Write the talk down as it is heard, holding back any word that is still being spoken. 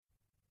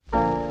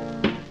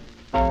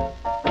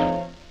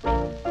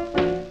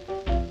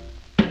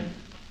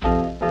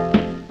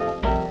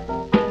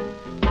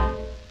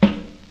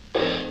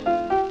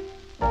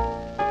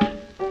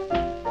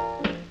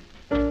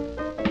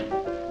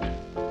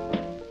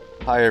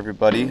Hi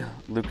everybody,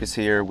 Lucas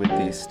here with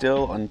the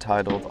still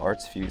untitled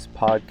Arts Fuse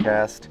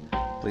podcast.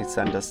 Please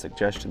send us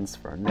suggestions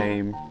for a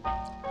name.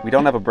 We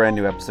don't have a brand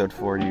new episode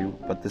for you,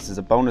 but this is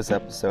a bonus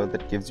episode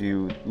that gives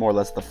you more or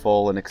less the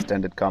full and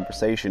extended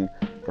conversation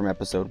from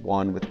episode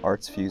 1 with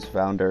Arts Fuse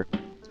founder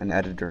and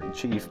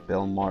editor-in-chief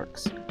Bill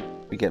Marx.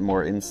 We get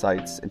more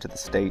insights into the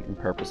state and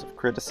purpose of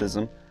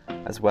criticism,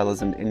 as well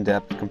as an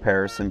in-depth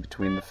comparison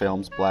between the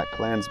films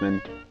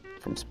BlacKkKlansman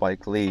from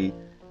Spike Lee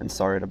and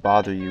Sorry to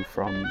Bother You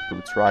from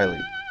Boots Riley.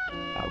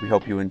 We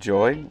hope you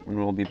enjoy, and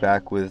we'll be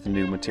back with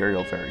new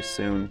material very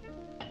soon.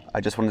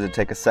 I just wanted to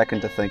take a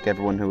second to thank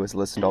everyone who has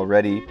listened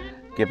already,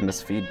 given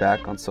us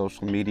feedback on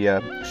social media,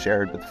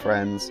 shared with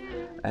friends,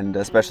 and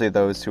especially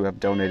those who have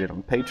donated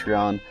on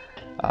Patreon,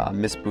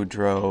 Miss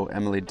Boudreau,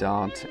 Emily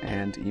Daunt,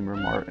 and Emer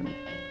Martin.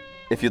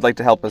 If you'd like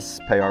to help us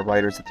pay our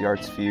writers at the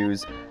Arts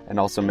Fuse and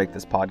also make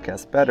this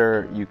podcast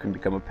better, you can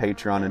become a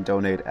patron and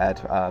donate at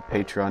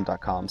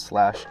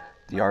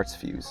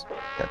patreon.com/theartsfuse.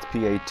 That's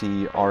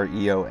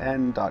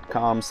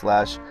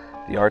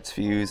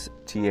patreon.com/theartsfuse,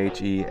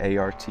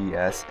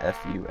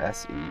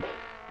 THEARTSFUSE.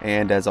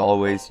 And as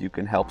always, you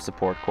can help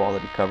support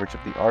quality coverage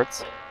of the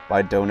arts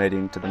by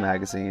donating to the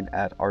magazine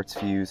at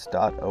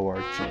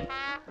artsfuse.org.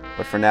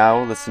 But for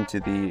now, listen to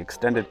the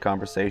extended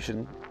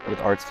conversation with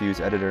Arts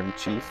Fuse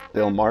editor-in-chief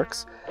Bill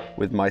Marx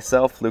with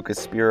myself, Lucas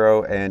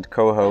Spiro, and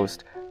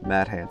co-host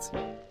Matt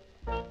Hansen.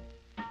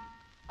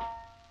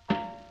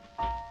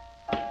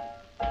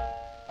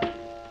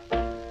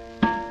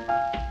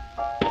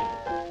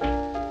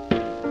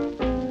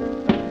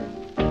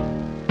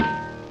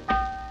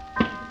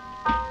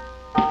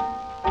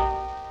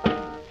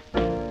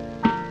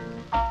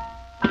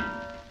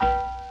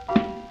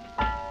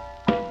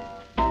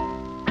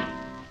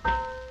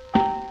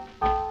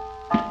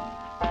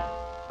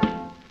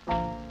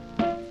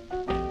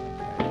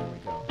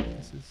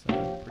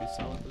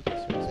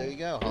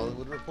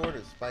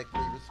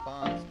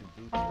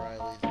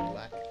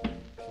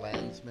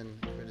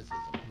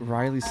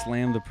 Riley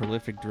slammed the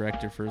prolific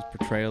director for his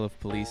portrayal of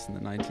police in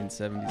the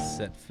 1970s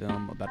set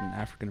film about an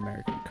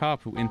African-American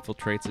cop who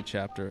infiltrates a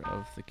chapter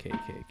of the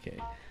KKK.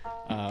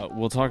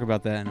 We'll talk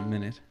about that in a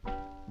minute.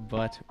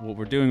 But what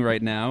we're doing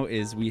right now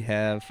is we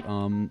have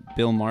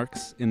Bill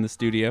Marx in the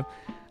studio.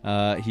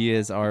 He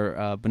is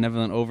our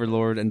benevolent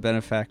overlord and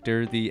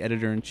benefactor, the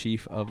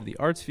editor-in-chief of the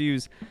Arts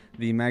Fuse,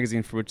 the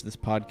magazine for which this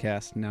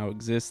podcast now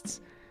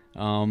exists.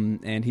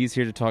 And he's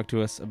here to talk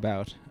to us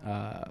about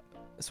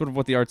sort of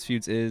what the Arts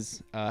Fuse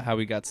is, how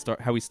he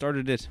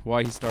started it,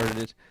 why he started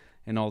it,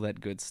 and all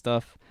that good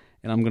stuff.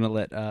 And I'm going to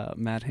let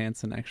Matt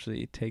Hansen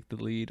actually take the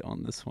lead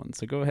on this one.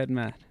 So go ahead,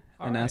 Matt,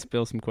 ask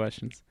Bill some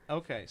questions.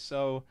 Okay,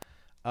 so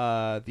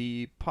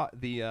the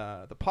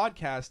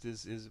podcast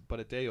is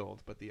but a day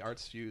old, but the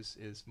Arts Fuse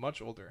is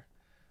much older.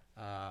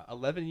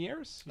 11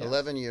 years? Yeah.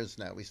 11 years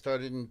now. We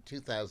started in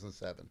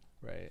 2007.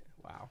 Right.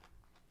 Wow.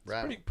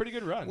 Right. Pretty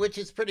good run. Which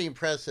is pretty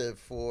impressive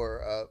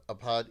for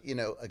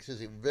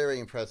very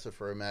impressive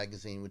for a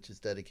magazine which is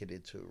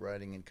dedicated to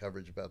writing and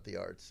coverage about the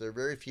arts. There are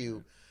very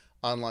few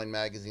online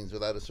magazines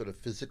without a sort of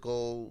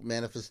physical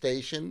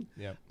manifestation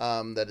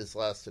that has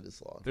lasted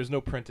as long. There's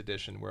no print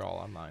edition. We're all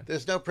online.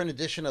 There's no print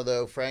edition,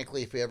 although,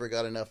 frankly, if we ever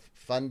got enough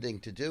funding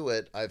to do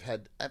it, I've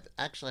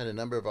actually had a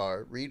number of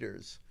our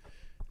readers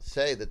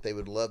say that they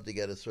would love to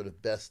get a sort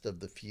of best of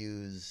the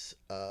Fuse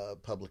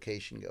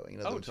publication going.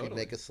 In other words, totally.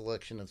 We'd make a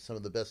selection of some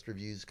of the best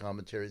reviews,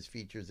 commentaries,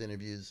 features,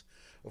 interviews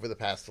over the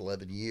past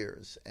 11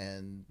 years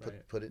and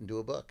put it into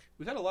a book.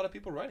 We've had a lot of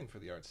people writing for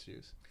the Arts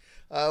Fuse.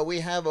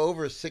 We have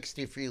over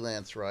 60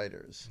 freelance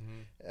writers,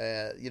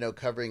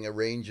 covering a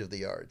range of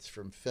the arts,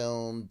 from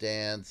film,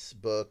 dance,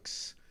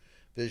 books,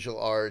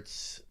 visual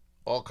arts,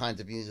 all kinds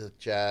of music,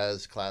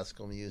 jazz,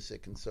 classical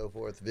music, and so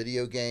forth,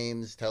 video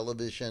games,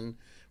 television.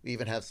 We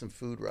even have some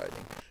food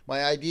writing.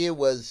 My idea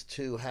was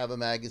to have a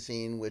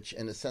magazine which,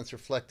 in a sense,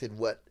 reflected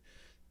what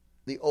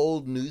the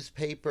old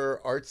newspaper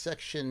art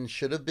section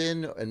should have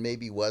been and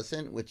maybe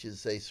wasn't, which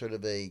is a sort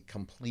of a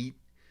complete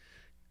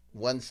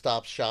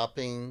one-stop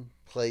shopping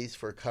place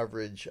for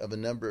coverage of a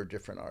number of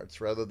different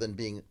arts, rather than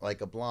being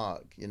like a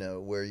blog,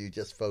 where you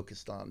just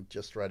focused on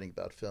just writing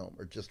about film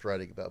or just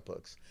writing about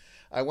books.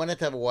 I wanted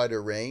to have a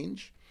wider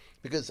range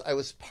because I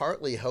was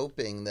partly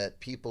hoping that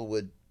people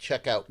would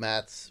check out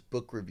Matt's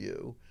book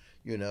review,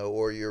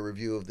 or your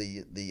review of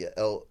the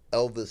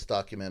Elvis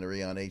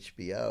documentary on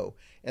HBO,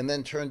 and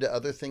then turn to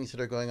other things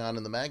that are going on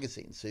in the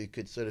magazine. So you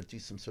could sort of do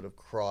some sort of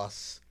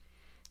cross,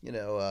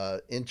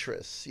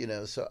 interests,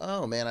 So,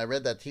 oh man, I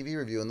read that TV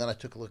review and then I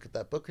took a look at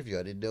that book review.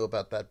 I didn't know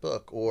about that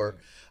book. Or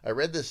I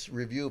read this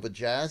review of a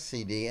jazz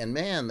CD and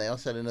man, they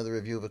also had another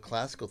review of a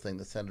classical thing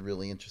that sounded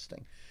really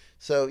interesting.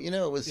 So,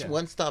 it was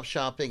one-stop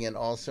shopping and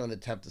also an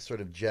attempt to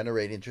sort of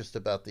generate interest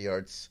about the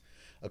arts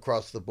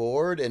across the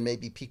board and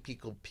maybe pique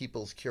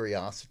people's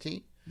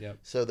curiosity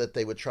so that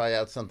they would try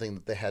out something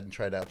that they hadn't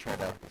tried out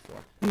before.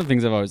 One of the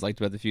things I've always liked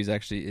about the Fuse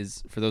actually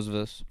is, for those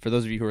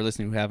of you who are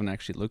listening who haven't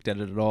actually looked at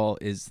it at all,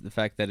 is the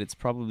fact that it's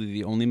probably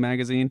the only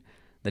magazine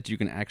that you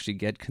can actually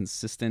get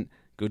consistent,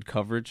 good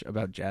coverage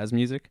about jazz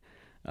music.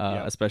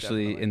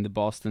 especially definitely. in the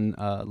Boston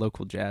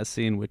local jazz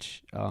scene,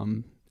 which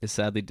is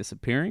sadly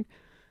disappearing.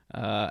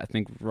 I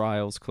think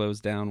Riles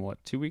closed down,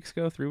 3 weeks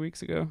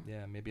ago?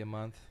 Yeah, maybe a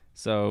month.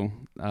 So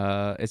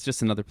it's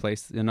just another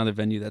place, another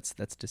venue that's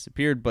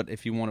disappeared. But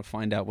if you want to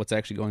find out what's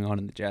actually going on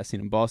in the jazz scene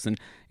in Boston,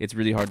 it's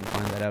really hard to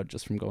find that out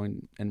just from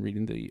going and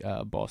reading the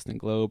Boston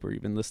Globe or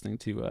even listening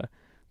to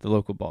the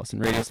local Boston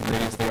radio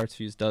stations. The Arts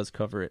Fuse does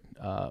cover it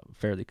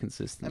fairly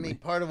consistently. I mean,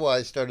 part of why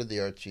I started the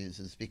Arts Fuse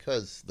is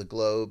because the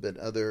Globe and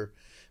other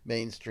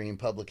mainstream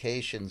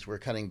publications were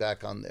cutting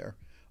back on their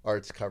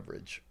arts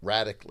coverage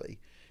radically.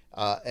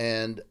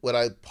 And what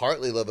I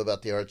partly love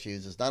about the Arts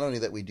Fuse is not only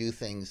that we do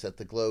things that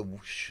the Globe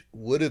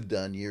would have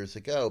done years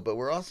ago, but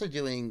we're also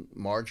doing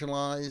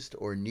marginalized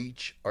or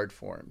niche art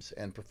forms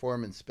and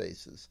performance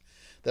spaces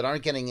that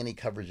aren't getting any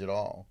coverage at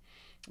all.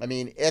 I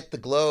mean, at the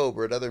Globe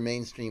or at other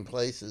mainstream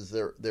places,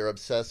 they're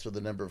obsessed with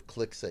the number of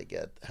clicks they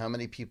get, how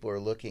many people are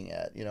looking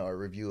at, a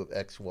review of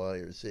X, Y,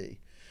 or Z.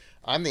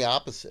 I'm the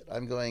opposite.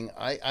 I'm going,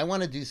 I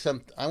want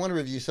to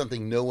review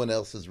something no one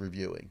else is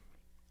reviewing.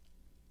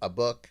 A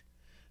book,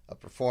 a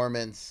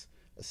performance,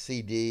 a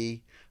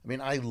CD. I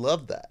mean, I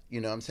love that.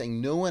 I'm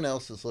saying no one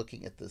else is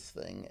looking at this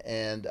thing,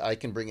 and I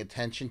can bring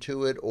attention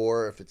to it,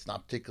 or if it's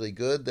not particularly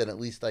good, then at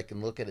least I can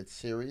look at it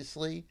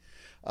seriously.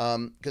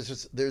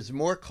 Because there's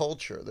more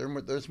culture,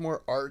 there's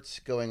more arts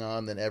going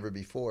on than ever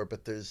before,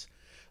 but there's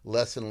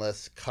less and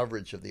less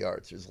coverage of the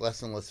arts. There's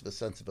less and less of a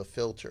sense of a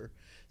filter.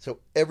 So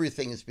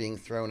everything is being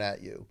thrown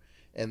at you,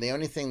 and the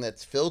only thing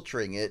that's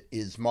filtering it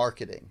is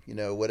marketing.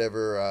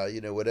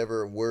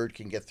 Whatever word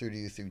can get through to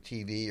you through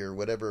TV or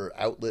whatever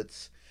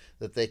outlets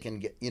that they can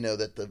get.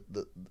 That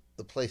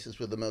the places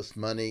with the most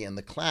money and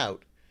the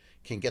clout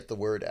can get the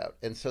word out,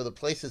 and so the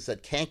places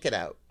that can't get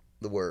out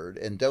the word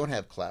and don't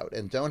have clout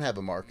and don't have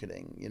a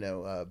marketing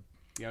The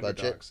budget,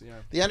 underdogs, yeah.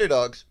 the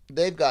underdogs,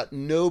 they've got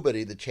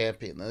nobody to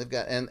champion them. They've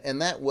got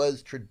and that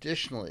was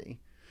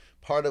traditionally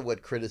part of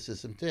what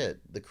criticism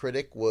did. The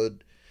critic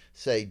would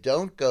say,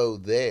 don't go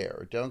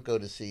there, don't go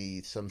to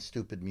see some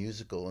stupid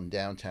musical in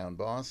downtown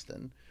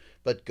Boston,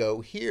 but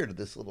go here to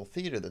this little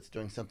theater that's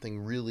doing something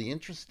really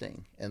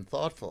interesting and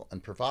thoughtful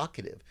and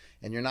provocative,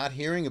 and you're not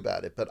hearing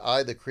about it, but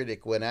I, the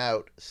critic, went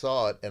out,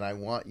 saw it, and I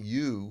want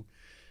you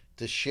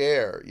to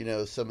share,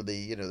 some of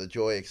the, the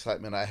joy,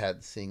 excitement I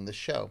had seeing the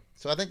show.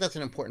 So I think that's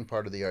an important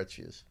part of the Arts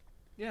Fuse.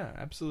 Yeah,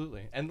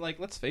 absolutely. And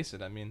let's face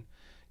it. I mean,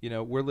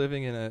 we're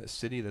living in a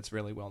city that's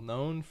really well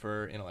known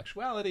for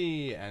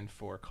intellectuality and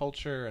for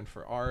culture and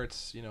for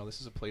arts.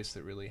 This is a place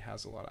that really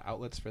has a lot of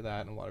outlets for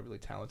that and a lot of really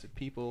talented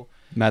people.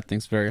 Matt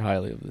thinks very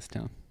highly of this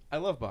town. I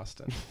love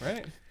Boston,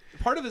 right?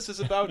 Part of this is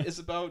about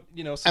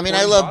I mean,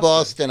 I love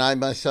Boston.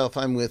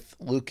 I'm with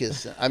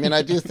Lucas. I mean,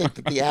 I do think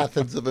that the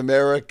Athens of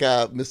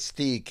America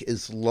mystique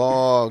is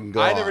long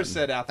gone. I never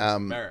said Athens of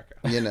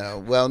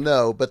America. Well,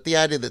 no, but the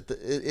idea that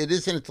it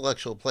is an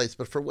intellectual place,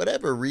 but for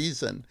whatever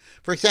reason,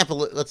 for example,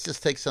 let's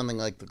just take something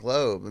like the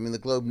Globe. I mean, the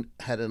Globe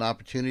had an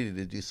opportunity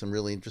to do some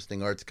really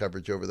interesting arts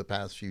coverage over the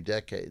past few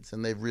decades,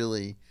 and they've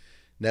really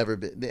never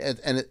been.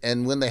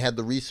 And when they had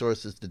the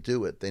resources to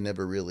do it, they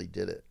never really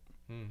did it.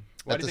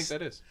 Why do you think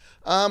that is?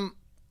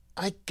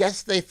 I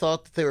guess they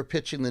thought that they were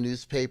pitching the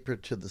newspaper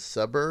to the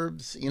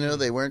suburbs.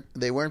 They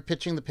weren't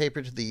pitching the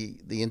paper to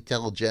the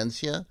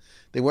intelligentsia.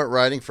 They weren't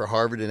writing for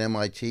Harvard and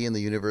MIT and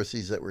the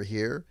universities that were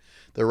here.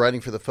 They're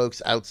writing for the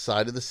folks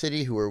outside of the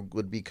city who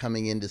would be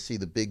coming in to see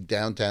the big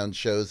downtown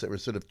shows that were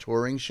sort of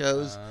touring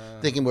shows,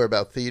 thinking more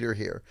about theater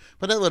here.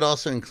 But that would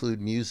also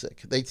include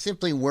music. They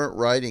simply weren't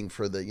writing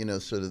for the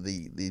sort of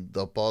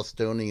the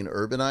Bostonian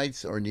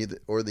urbanites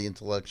or the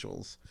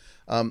intellectuals.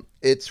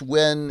 It's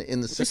when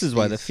in the 60s. This is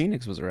why the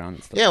Phoenix was around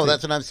and stuff. Yeah, well,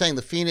 that's what I'm saying.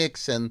 The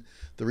Phoenix and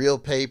the Real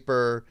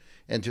Paper,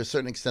 and to a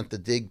certain extent the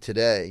Dig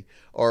today,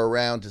 are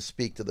around to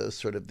speak to those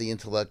sort of the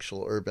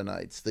intellectual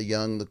urbanites, the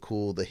young, the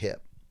cool, the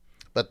hip.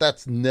 But that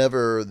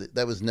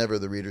was never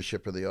the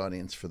readership or the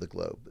audience for the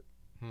Globe.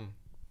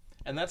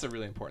 And that's a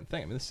really important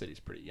thing. I mean, this city's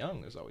pretty young.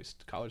 There's always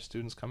college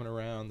students coming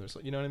around. There's,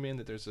 you know what I mean?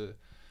 That there's a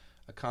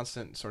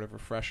constant sort of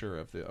refresher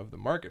of the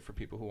market for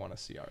people who want to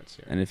see arts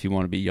here. And if you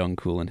want to be young,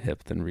 cool, and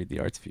hip, then read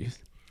the Arts Fuse.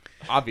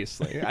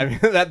 Obviously, I mean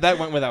that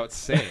went without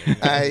saying.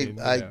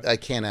 I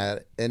can't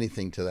add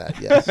anything to that.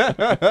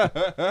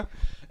 Yes.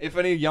 If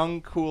any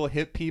young, cool,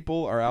 hip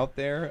people are out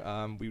there,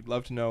 we'd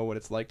love to know what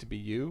it's like to be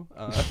you.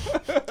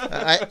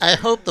 I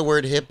hope the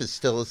word hip is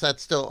that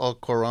still all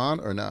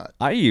Quran or not?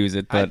 I use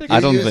it, but I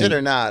don't use think it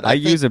or not. I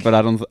use it, but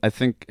I don't. I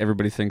think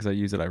everybody thinks I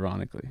use it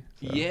ironically.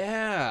 So.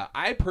 Yeah,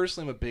 I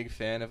personally am a big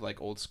fan of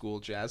old school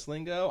jazz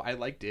lingo. I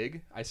like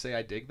dig. I say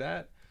I dig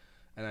that.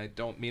 And I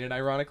don't mean it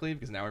ironically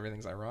because now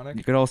everything's ironic.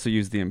 You could also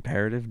use the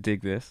imperative,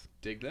 dig this.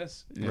 Dig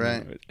this.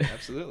 Right.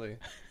 Absolutely.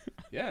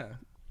 Yeah.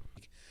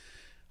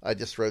 I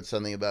just wrote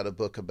something about a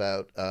book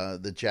about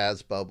the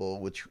jazz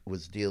bubble, which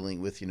was dealing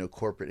with,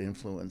 corporate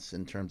influence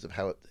in terms of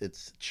how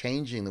it's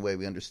changing the way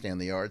we understand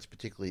the arts,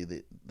 particularly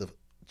the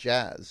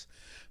jazz.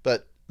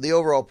 But the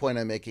overall point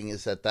I'm making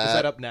is that is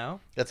that up now?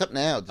 That's up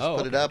now. Just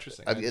put it up.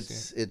 Interesting.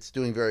 It's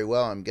doing very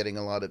well. I'm getting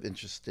a lot of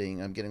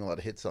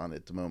hits on it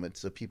at the moment,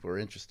 so people are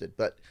interested.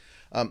 But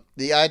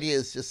The idea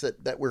is just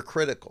that we're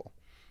critical,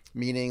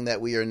 meaning that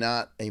we are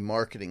not a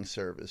marketing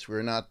service.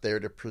 We're not there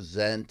to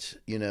present,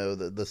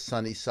 the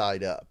sunny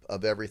side up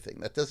of everything.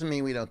 That doesn't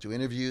mean we don't do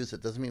interviews.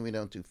 It doesn't mean we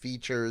don't do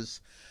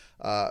features.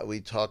 We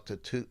talked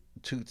to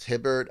Toots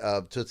Hibbert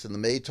of Toots and the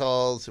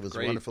Maytals. It was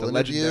a wonderful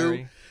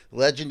interview.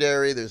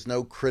 Legendary. There's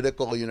no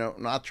critical,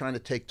 not trying to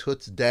take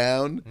Toots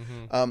down.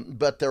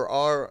 But there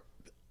are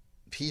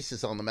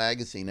pieces on the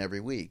magazine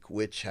every week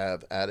which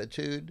have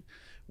attitude,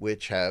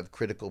 which have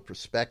critical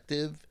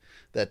perspective,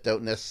 that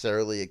don't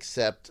necessarily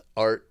accept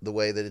art the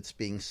way that it's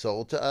being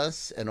sold to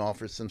us and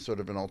offer some sort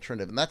of an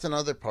alternative. And that's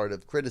another part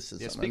of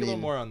criticism. Yeah, speak a little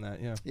more on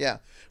that, yeah. Yeah.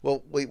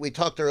 Well, we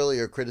talked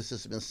earlier,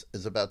 criticism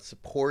is about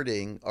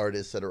supporting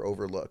artists that are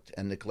overlooked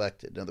and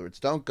neglected. In other words,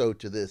 don't go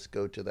to this,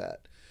 go to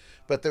that.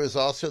 But there's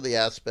also the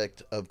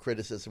aspect of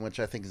criticism, which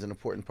I think is an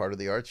important part of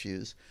the Arts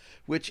Views,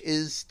 which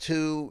is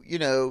to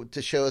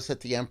show us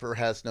that the emperor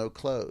has no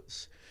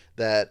clothes.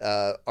 That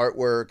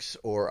artworks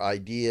or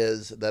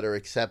ideas that are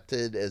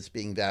accepted as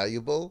being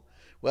valuable,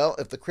 well,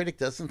 if the critic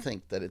doesn't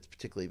think that it's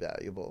particularly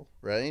valuable,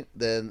 right,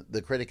 then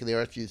the critic in the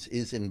Arts Views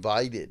is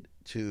invited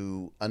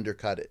to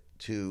undercut it,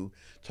 to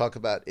talk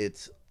about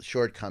its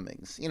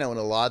shortcomings, in a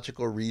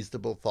logical,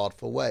 reasonable,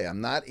 thoughtful way.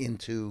 I'm not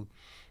into,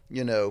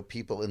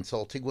 people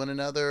insulting one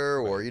another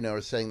or,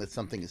 or saying that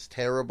something is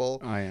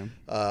terrible. I am.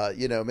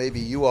 Maybe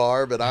you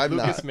are, but I'm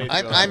Lucas not.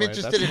 I'm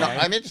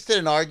interested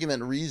in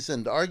argument,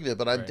 reasoned argument,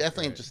 but I'm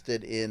definitely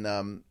interested in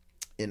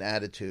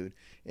attitude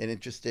and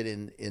interested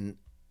in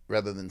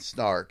rather than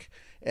snark.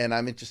 And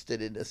I'm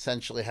interested in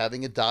essentially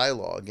having a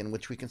dialogue in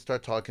which we can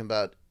start talking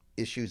about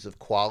issues of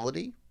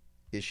quality,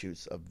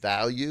 issues of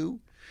value.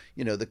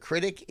 The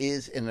critic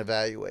is an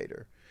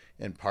evaluator.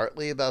 And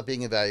partly about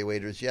being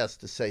evaluators, yes,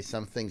 to say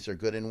some things are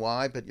good and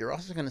why, but you're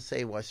also going to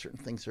say why certain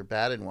things are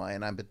bad and why.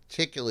 And I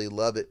particularly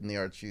love it in the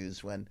Arts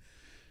Views when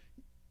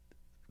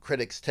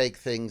critics take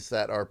things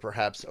that are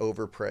perhaps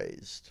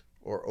overpraised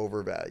or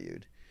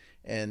overvalued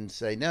and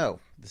say,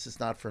 no, this is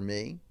not for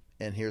me,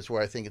 and here's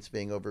where I think it's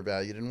being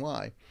overvalued and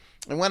why.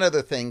 And one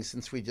other thing,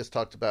 since we just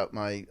talked about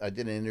I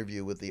did an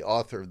interview with the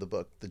author of the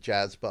book, The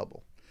Jazz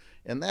Bubble,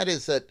 and that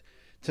is that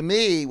to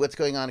me, what's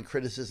going on in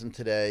criticism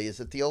today is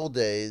that the old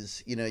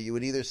days, you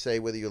would either say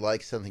whether you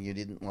like something, you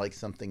didn't like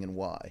something, and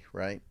why,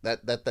 right?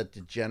 That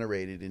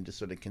degenerated into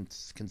sort of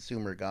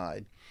consumer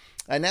guide.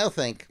 I now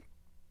think,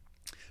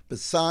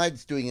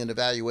 besides doing an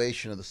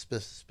evaluation of the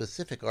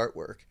specific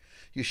artwork,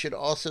 you should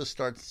also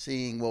start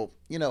seeing, well,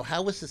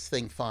 how was this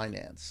thing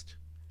financed?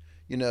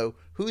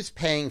 Who's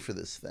paying for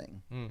this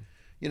thing?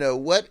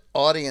 What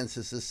audience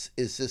is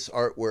this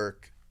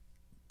artwork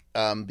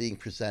being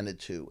presented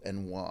to,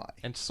 and why,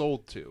 and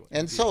sold to.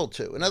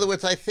 In other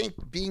words, I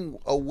think being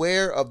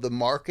aware of the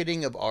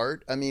marketing of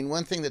art. I mean,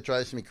 one thing that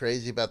drives me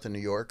crazy about the New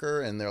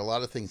Yorker, and there are a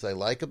lot of things I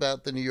like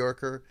about the New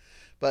Yorker,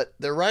 but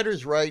their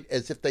writers write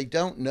as if they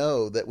don't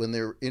know that when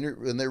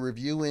they're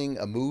reviewing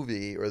a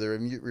movie or they're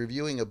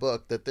reviewing a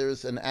book, that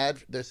there's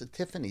a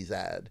Tiffany's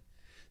ad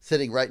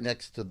sitting right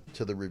next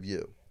to the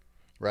review.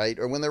 Right?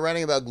 Or when they're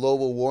writing about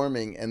global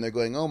warming and they're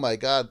going, oh my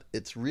God,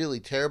 it's really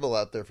terrible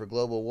out there for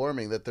global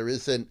warming, that there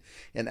isn't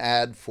an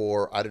ad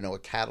for, I don't know, a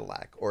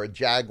Cadillac or a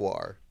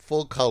Jaguar,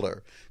 full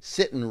color,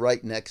 sitting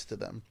right next to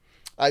them.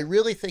 I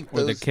really think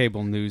the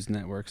cable news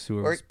networks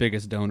whose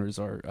biggest donors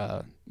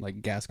are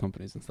like gas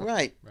companies and stuff.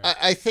 Right.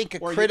 I think a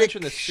critic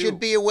should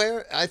be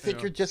aware. I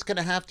think you're just going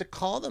to have to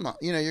call them up.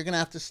 You're going to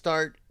have to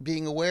start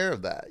being aware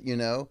of that,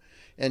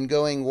 and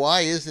going,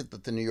 why is it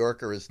that the New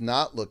Yorker is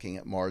not looking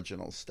at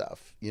marginal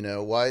stuff?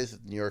 Why is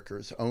it the New Yorker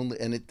is only,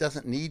 and it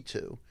doesn't need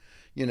to,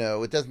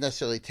 it doesn't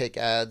necessarily take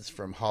ads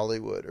from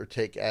Hollywood or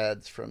take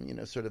ads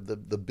from, sort of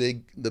the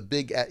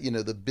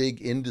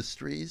big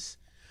industries,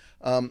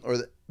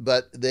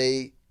 but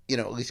they,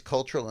 at least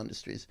cultural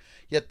industries,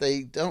 yet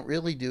they don't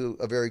really do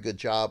a very good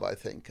job, I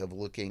think, of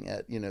looking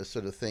at,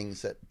 sort of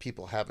things that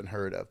people haven't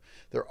heard of.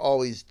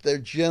 They're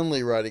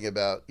generally writing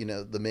about,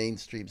 the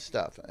mainstream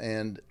stuff.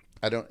 And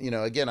I don't,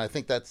 again, I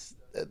think that's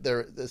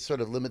their sort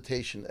of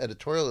limitation,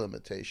 editorial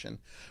limitation,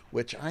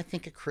 which I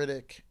think a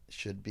critic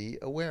should be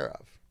aware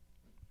of.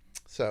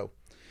 So,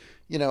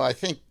 I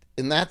think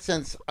in that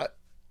sense,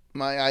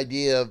 my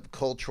idea of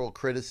cultural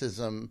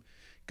criticism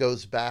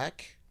goes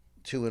back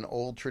to an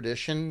old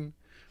tradition,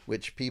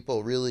 which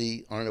people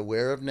really aren't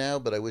aware of now,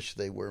 but I wish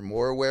they were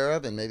more aware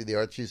of, and maybe the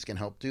Arts Views can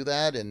help do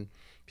that. And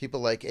people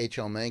like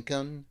H.L.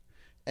 Mencken,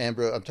 I'm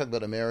talking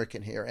about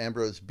American here,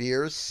 Ambrose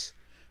Bierce,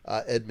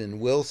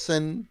 Edmund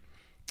Wilson,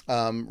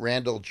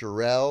 Randall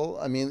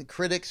Jarrell. I mean,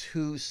 critics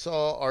who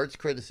saw arts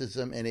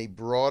criticism in a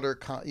broader,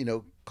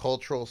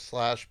 cultural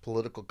 /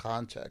 political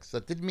context.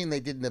 That didn't mean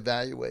they didn't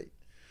evaluate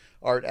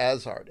art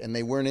as art, and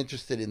they weren't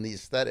interested in the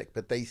aesthetic,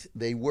 but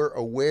they were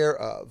aware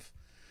of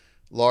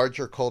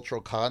larger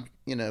cultural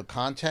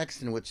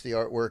context in which the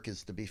artwork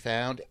is to be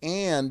found,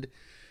 and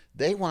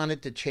they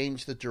wanted to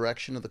change the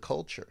direction of the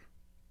culture.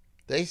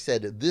 They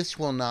said, this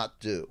will not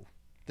do.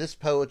 This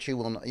poetry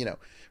will not,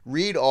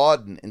 read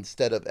Auden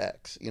instead of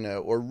X,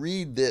 or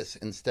read this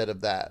instead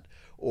of that.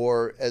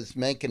 Or, as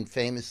Mencken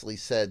famously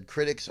said,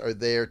 critics are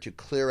there to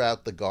clear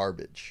out the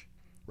garbage,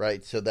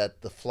 right? So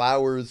that the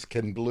flowers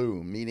can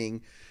bloom,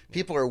 meaning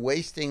people are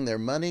wasting their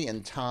money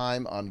and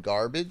time on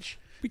garbage.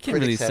 We can't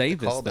really say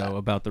this, though,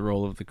 about the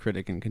role of the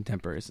critic in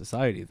contemporary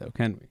society, though,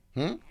 can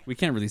we? We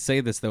can't really say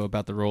this, though,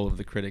 about the role of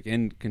the critic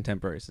in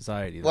contemporary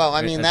society. Though, well,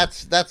 right? I mean,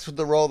 that's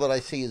the role that I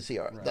see as the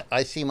art. Right.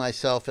 I see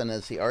myself and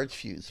as the Arts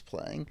Fuse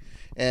playing.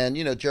 And,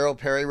 Gerald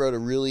Perry wrote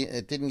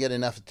it didn't get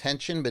enough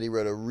attention, but he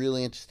wrote a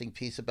really interesting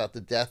piece about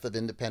the death of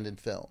independent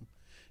film.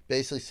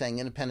 Basically saying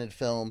independent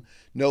film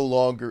no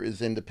longer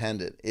is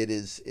independent. It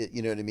is,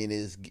 you know what I mean?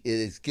 It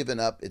is given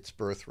up its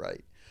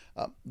birthright.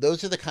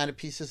 Those are the kind of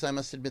pieces I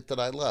must admit that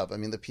I love. I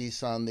mean, the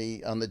piece on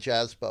the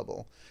jazz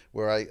bubble,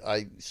 where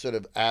I sort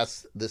of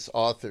asked this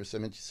author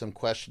some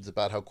questions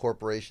about how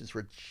corporations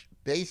were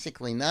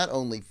basically not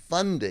only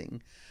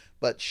funding,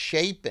 but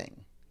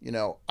shaping,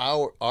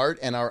 our art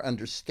and our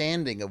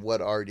understanding of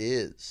what art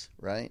is,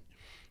 right?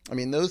 I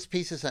mean, those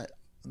pieces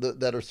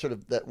that are sort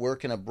of that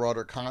work in a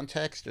broader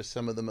context are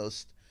some of the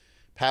most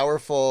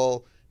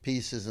powerful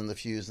pieces in the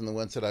Fuse, and the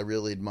ones that I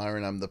really admire,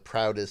 and I'm the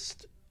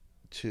proudest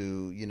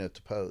to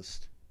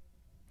post.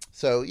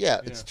 So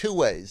it's two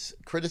ways.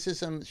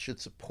 Criticism should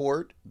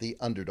support the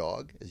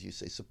underdog, as you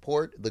say,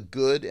 support the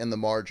good and the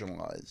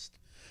marginalized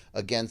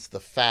against the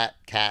fat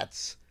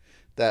cats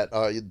that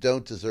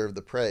don't deserve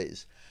the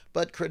praise.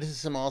 But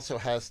criticism also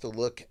has to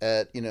look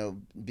at,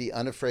 be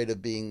unafraid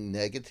of being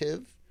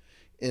negative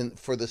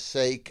for the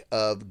sake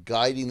of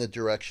guiding the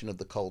direction of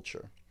the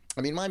culture.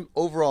 I mean, my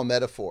overall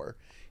metaphor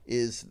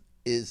is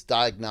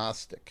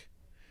diagnostic.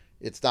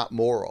 It's not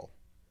moral.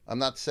 I'm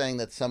not saying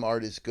that some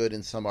art is good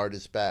and some art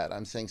is bad.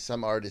 I'm saying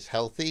some art is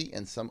healthy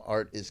and some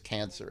art is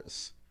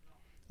cancerous.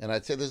 And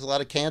I'd say there's a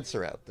lot of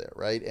cancer out there,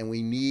 right? And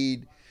we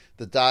need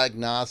the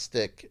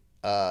diagnostic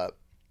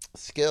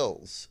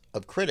skills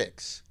of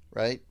critics,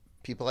 right?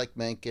 People like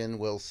Mencken,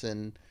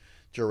 Wilson,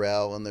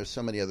 Jarrell, and there's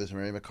so many others.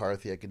 Mary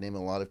McCarthy. I could name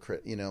a lot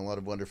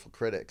of wonderful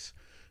critics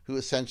who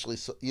essentially,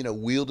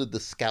 wielded the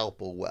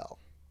scalpel well,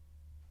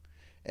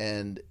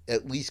 and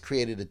at least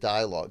created a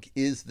dialogue.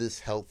 Is this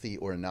healthy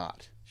or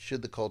not?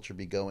 Should the culture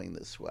be going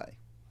this way?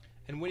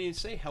 And when you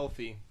say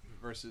healthy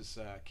versus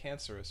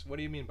cancerous, what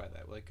do you mean by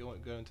that? Like, go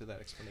into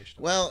that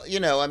explanation. Well,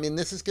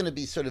 this is going to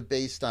be sort of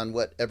based on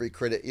what every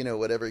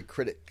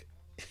critic,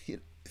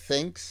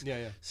 thinks.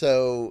 Yeah.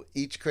 So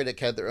each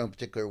critic had their own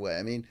particular way.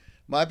 I mean,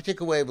 my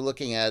particular way of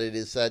looking at it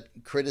is that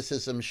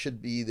criticism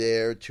should be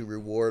there to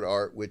reward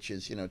art which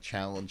is,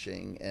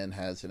 challenging and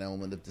has an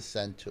element of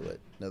dissent to it.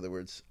 In other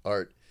words,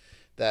 art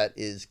that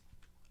is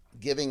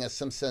giving us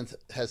some sense,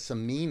 has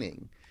some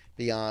meaning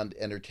beyond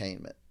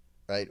entertainment,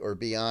 right? Or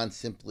beyond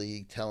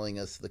simply telling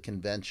us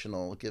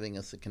giving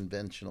us the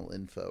conventional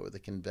info or the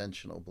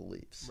conventional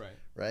beliefs,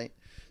 right?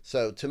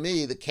 So to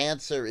me, the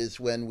cancer is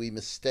when we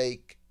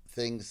mistake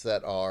things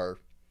that are,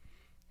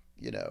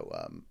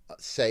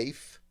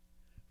 safe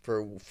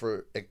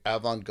for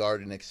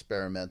avant-garde and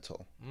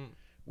experimental.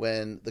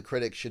 When the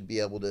critic should be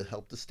able to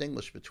help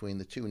distinguish between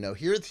the two. Now,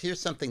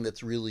 here's something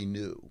that's really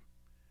new.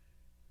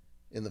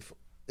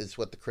 Is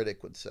what the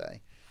critic would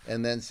say,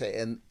 and then say,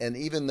 and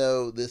even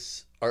though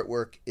this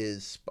artwork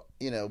is,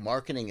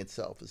 marketing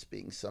itself as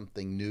being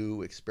something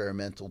new,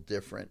 experimental,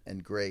 different,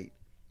 and great,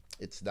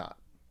 it's not.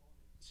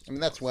 I mean,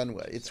 that's one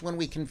way. It's when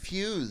we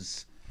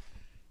confuse,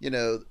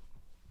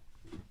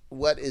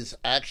 what is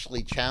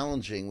actually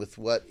challenging with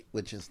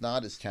which is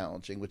not as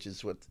challenging,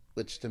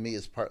 which to me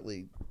is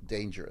partly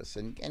dangerous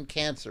and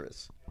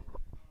cancerous.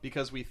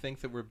 Because we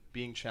think that we're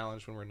being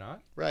challenged when we're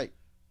not? Right.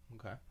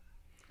 Okay.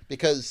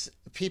 Because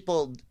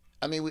people,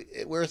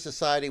 we're a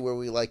society where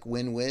we like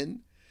win-win.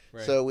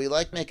 Right. So we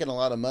like making a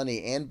lot of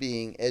money and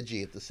being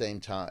edgy at the same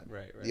time.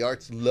 Right. The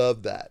arts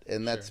love that,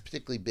 and that's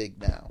particularly big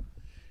now.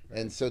 Right.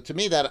 And so to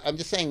me, that I'm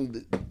just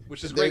saying,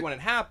 which is great when it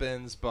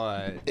happens,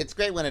 but it's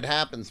great when it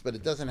happens, but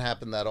it doesn't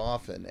happen that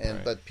often.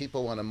 And but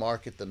people want to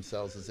market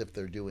themselves as if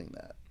they're doing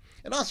that.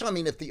 And also,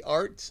 if the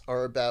arts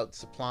are about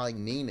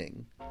supplying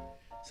meaning,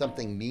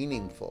 something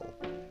meaningful,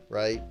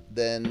 right?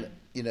 Then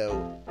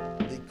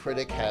the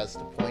critic has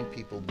to point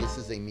people, this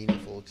is a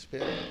meaningful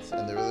experience.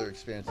 And there are other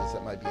experiences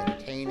that might be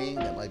entertaining,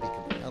 that might be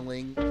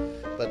compelling,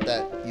 but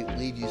that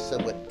leave you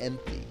somewhat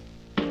empty.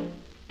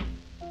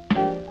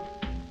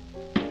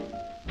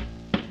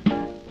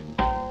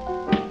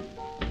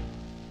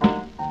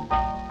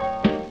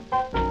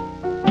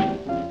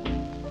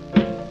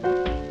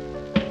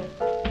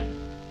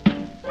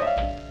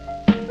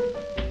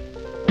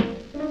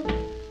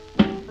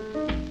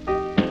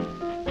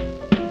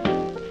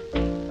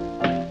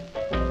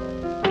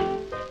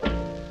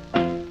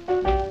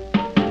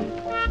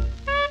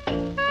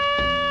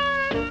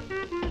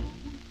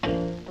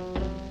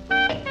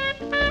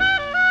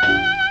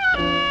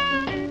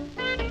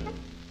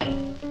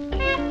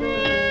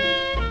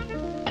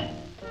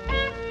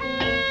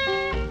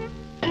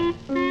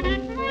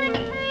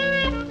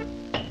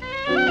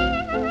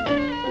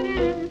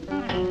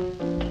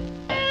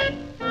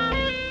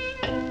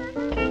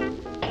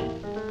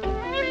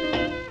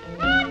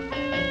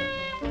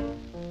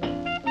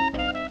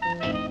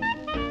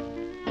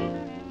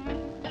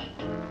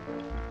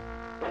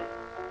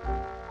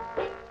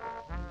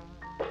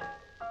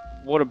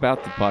 what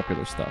about the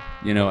popular stuff?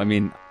 You know, I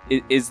mean,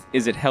 is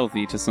it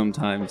healthy to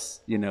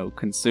sometimes, you know,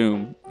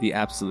 consume the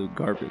absolute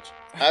garbage?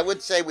 I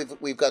would say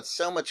we've got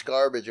so much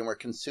garbage and we're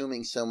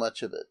consuming so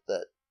much of it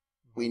that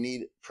we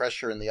need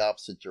pressure in the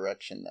opposite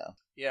direction now.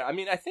 Yeah, I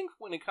mean, I think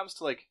when it comes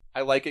to, like,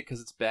 I like it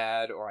because it's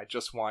bad, or I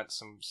just want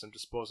some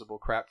disposable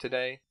crap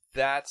today,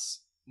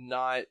 that's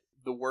not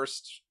the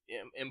worst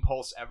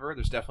impulse ever.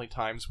 There's definitely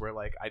times where,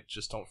 like, I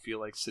just don't feel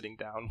like sitting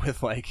down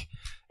with, like,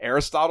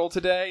 Aristotle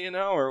today, you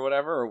know, or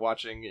whatever, or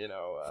watching, you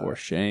know... For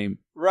shame.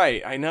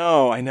 Right, I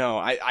know.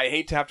 I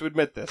hate to have to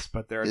admit this,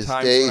 but there are His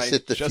times days when I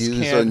at the just fuse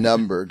can't... are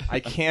numbered. I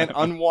can't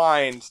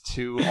unwind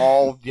to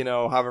all, you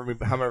know,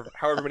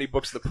 however many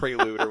books of the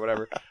Prelude or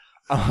whatever.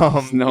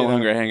 It's no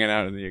longer hanging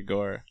out in the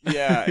Agora.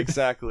 Yeah,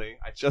 exactly.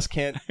 I just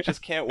can't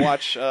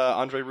watch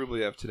Andrei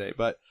Rublev today,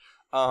 but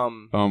oh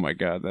my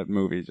god, that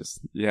movie,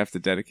 you have to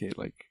dedicate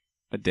like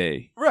a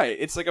day. Right,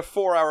 it's like a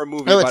 4-hour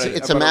movie. No, about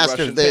it's a a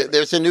master. Russian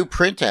There's a new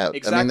printout.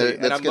 Exactly. I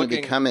mean, that's going to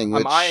be coming.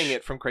 I'm eyeing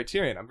it from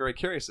Criterion. I'm very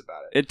curious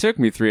about it. It took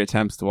me 3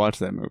 attempts to watch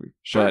that movie.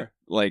 Sure. But,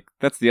 like,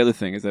 that's the other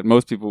thing, is that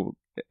most people,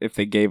 if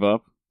they gave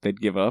up,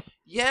 they'd give up.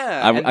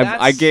 Yeah.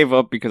 I gave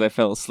up because I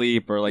fell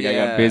asleep, or like I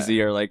got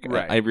busy, or like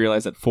right. I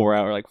realized that 4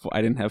 hour, like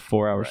I didn't have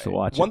 4 hours to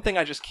watch One it. thing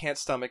I just can't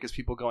stomach is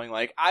people going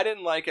like, I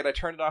didn't like it, I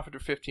turned it off after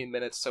 15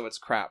 minutes, so it's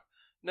crap.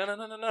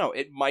 No.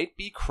 It might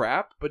be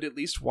crap, but at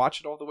least watch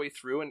it all the way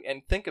through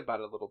and think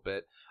about it a little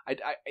bit.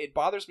 It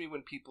bothers me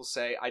when people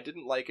say, I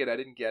didn't like it, I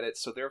didn't get it,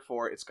 so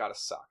therefore it's gotta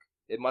suck.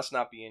 It must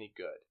not be any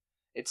good.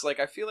 It's like,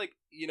 I feel like,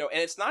 you know,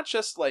 and it's not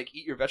just like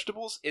eat your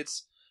vegetables,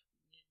 it's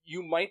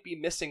you might be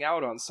missing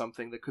out on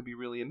something that could be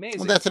really amazing.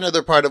 Well, that's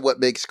another part of what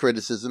makes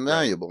criticism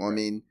valuable. Right. I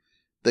mean,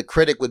 the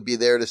critic would be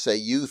there to say,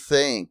 you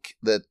think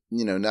that,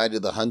 you know, Night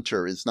of the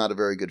Hunter is not a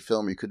very good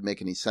film. You couldn't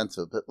make any sense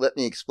of it. But let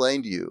me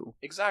explain to you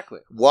exactly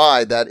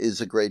why that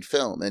is a great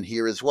film. And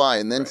here is why.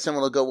 And then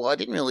someone will go, well, I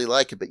didn't really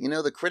like it. But, you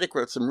know, the critic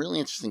wrote some really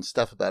interesting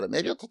stuff about it.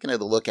 Maybe I'll take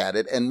another look at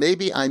it. And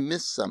maybe I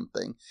missed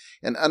something.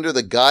 And under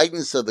the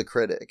guidance of the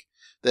critic,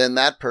 then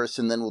that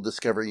person then will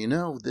discover, you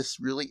know, this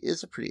really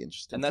is a pretty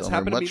interesting film. And that's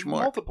film, happened to me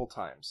more. Multiple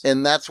times.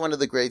 And that's one of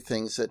the great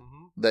things that,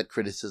 that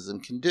criticism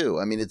can do.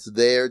 I mean, it's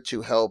there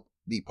to help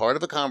be part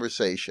of a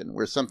conversation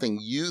where something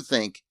you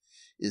think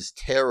is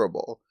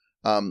terrible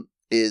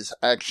is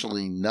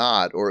actually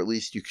not, or at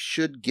least you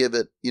should give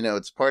it, you know,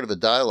 it's part of a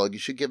dialogue. You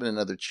should give it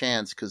another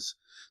chance because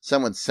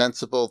someone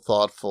sensible,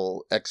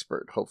 thoughtful,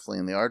 expert, hopefully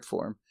in the art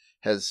form,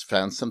 has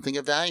found something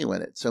of value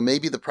in it. So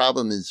maybe the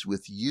problem is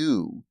with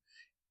you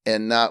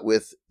and not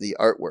with the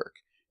artwork.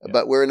 Yeah.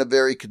 But we're in a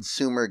very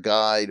consumer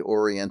guide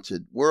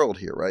oriented world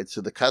here, right? So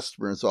the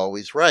customer is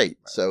always right.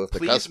 So if the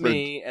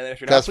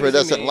customer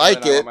doesn't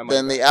like it,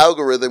 then the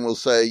algorithm will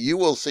say, you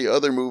will see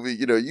other movie,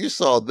 you know, you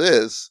saw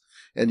this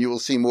and you will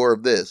see more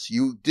of this.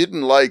 You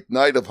didn't like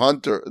Night of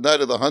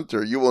the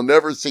Hunter. You will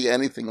never see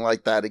anything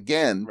like that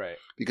again. Right.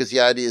 Because the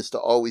idea is to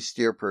always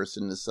steer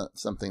person to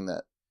something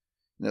that,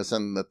 you know,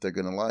 something that they're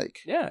going to like.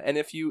 Yeah. And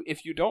if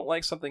you don't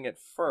like something at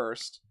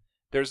first,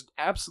 there's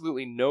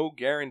absolutely no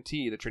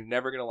guarantee that you're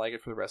never going to like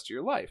it for the rest of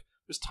your life.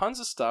 There's tons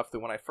of stuff that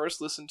when I first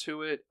listened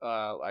to it,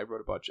 I wrote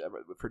about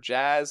for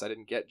jazz. I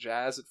didn't get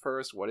jazz at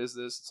first. What is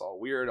this? It's all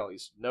weird. All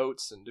these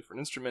notes and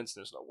different instruments.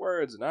 And there's no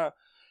words.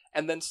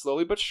 And then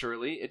slowly but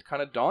surely, it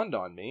kind of dawned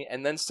on me.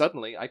 And then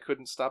suddenly, I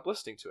couldn't stop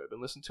listening to it. I've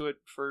been listening to it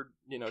for,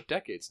 you know,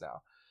 decades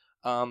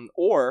now.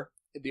 Or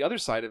the other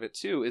side of it,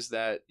 too, is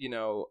that, you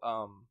know,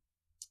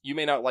 you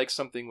may not like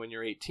something when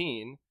you're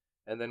 18,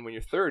 and then when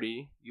you're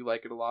 30, you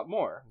like it a lot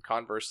more. And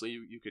conversely,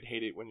 you could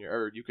hate it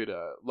you could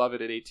love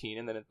it at 18,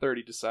 and then at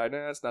 30 decide,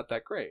 it's not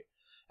that great.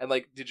 And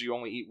like, did you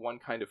only eat one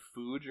kind of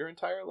food your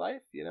entire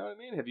life? You know what I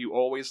mean? Have you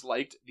always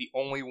liked the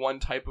only one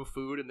type of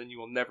food, and then you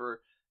will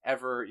never,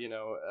 ever, you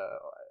know,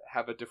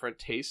 have a different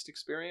taste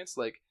experience?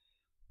 Like,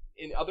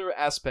 in other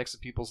aspects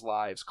of people's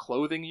lives,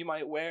 clothing you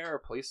might wear,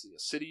 a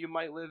city you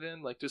might live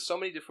in, like there's so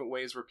many different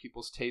ways where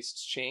people's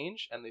tastes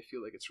change and they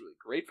feel like it's really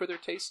great for their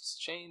tastes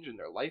to change and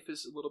their life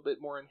is a little bit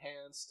more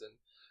enhanced and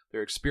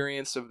their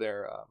experience of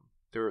their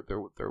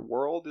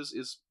world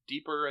is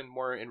deeper and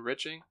more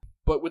enriching.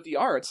 But with the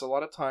arts, a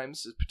lot of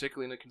times,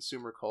 particularly in the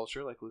consumer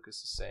culture, like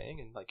Lucas is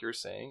saying and like you're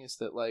saying, is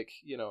that like,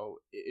 you know,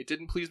 it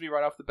didn't please me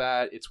right off the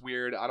bat. It's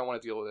weird. I don't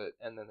want to deal with it.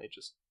 And then they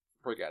just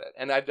forget it.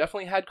 And I've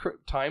definitely had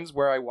times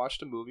where I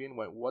watched a movie and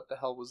went, what the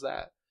hell was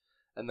that?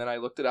 And then I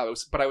looked it up.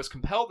 But I was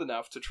compelled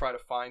enough to try to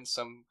find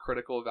some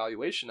critical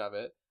evaluation of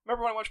it.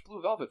 Remember when I watched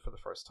Blue Velvet for the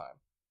first time?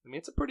 I mean,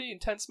 it's a pretty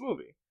intense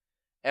movie.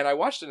 And I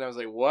watched it and I was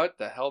like, what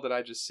the hell did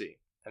I just see?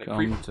 And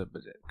Come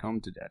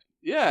to daddy.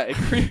 Yeah,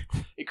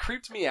 it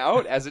creeped me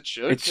out, as it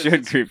should. It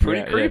should creep me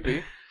out. Pretty creepy.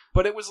 Yeah.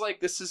 But it was like,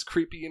 this is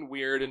creepy and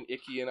weird and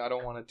icky and I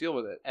don't want to deal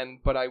with it.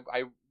 But I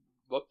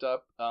looked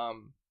up...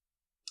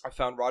 I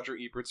found Roger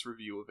Ebert's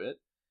review of it,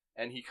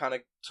 and he kind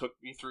of took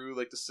me through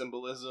like the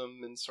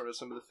symbolism and sort of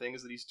some of the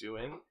things that he's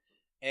doing,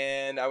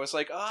 and I was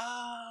like,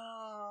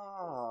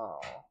 oh.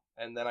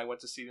 And then I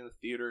went to see it in the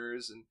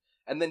theaters,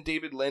 and then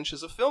David Lynch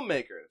is a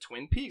filmmaker,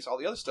 Twin Peaks, all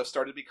the other stuff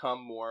started to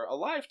become more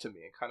alive to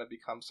me and kind of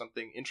become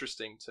something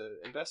interesting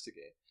to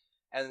investigate.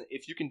 And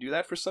if you can do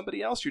that for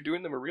somebody else, you're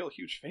doing them a real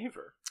huge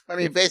favor. I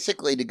mean,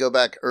 basically, to go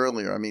back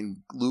earlier,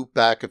 loop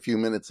back a few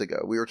minutes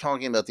ago, we were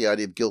talking about the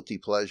idea of guilty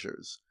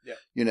pleasures.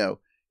 Yeah.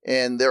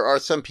 And there are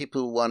some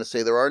people who want to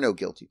say there are no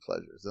guilty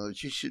pleasures. In other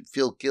words, you should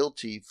feel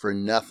guilty for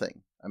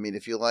nothing. I mean,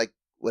 if you like,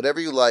 whatever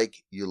you like,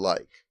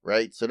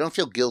 right? So don't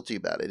feel guilty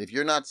about it. If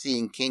you're not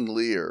seeing King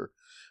Lear,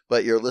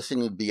 but you're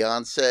listening to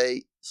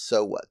Beyonce,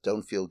 so what?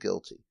 Don't feel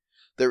guilty.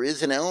 There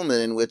is an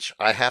element in which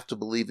I have to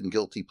believe in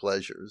guilty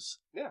pleasures.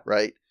 Yeah.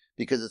 Right?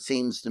 Because it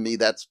seems to me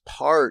that's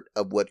part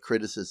of what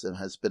criticism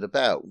has been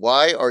about.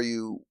 Why are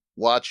you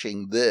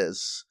watching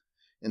this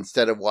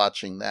instead of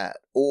watching that?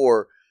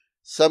 Or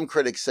some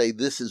critics say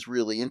this is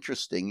really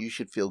interesting. You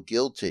should feel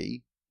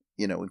guilty,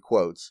 in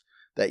quotes,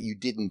 that you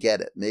didn't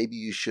get it. Maybe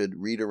you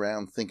should read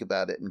around, think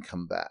about it, and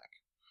come back.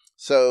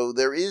 So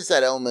there is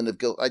that element of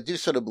guilt. I do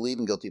sort of believe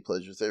in guilty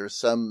pleasures. There are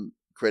some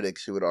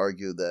critics who would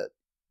argue that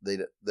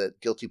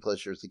that guilty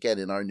pleasures, again,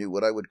 in our new,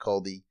 what I would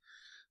call the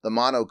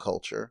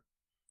monoculture.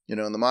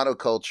 And the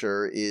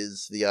monoculture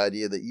is the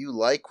idea that you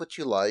like what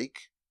you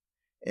like,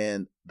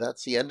 and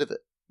that's the end of it.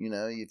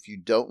 If you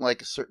don't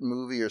like a certain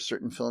movie or a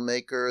certain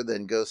filmmaker,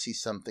 then go see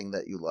something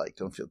that you like.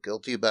 Don't feel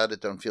guilty about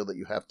it. Don't feel that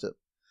you have to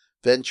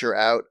venture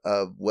out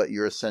of what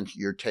your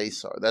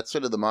tastes are. That's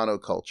sort of the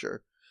monoculture.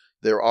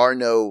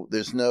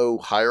 There's no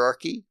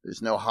hierarchy.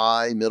 There's no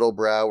high, middle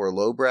brow, or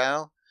low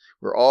brow.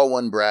 We're all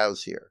one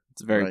brows here.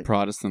 It's a very right?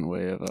 Protestant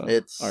way of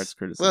arts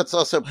criticism. Well, it's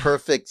also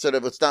perfect.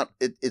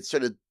 It's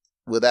sort of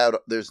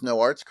there's no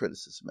arts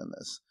criticism in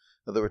this.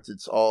 In other words,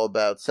 it's all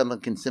about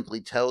someone can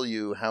simply tell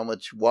you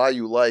why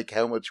you like,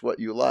 how much what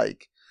you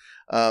like.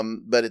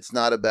 But it's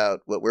not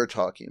about what we're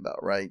talking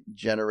about, right?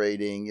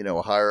 Generating,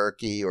 a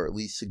hierarchy, or at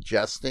least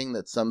suggesting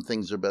that some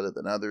things are better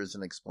than others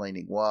and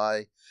explaining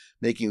why,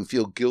 making you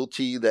feel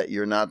guilty that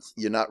you're not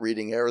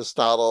reading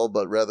Aristotle,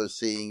 but rather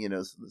seeing,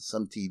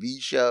 some TV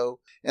show.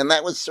 And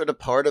that was sort of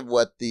part of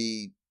what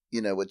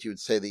what you would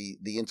say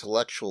the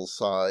intellectual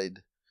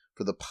side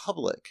for the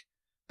public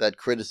that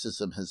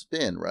criticism has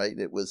been, right?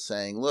 It was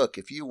saying, look,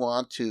 if you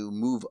want to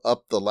move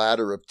up the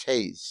ladder of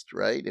taste,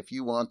 right? If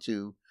you want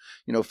to,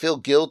 feel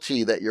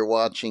guilty that you're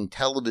watching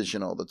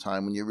television all the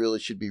time when you really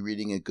should be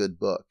reading a good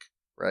book,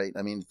 right?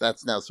 I mean,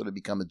 that's now sort of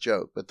become a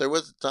joke. But there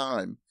was a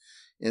time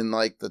in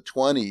like the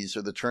 20s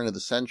or the turn of the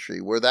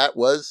century where that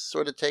was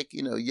sort of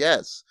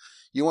yes,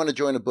 you want to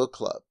join a book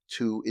club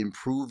to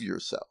improve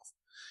yourself.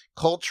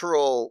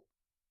 Cultural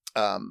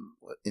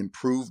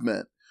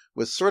improvement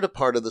was sort of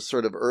part of the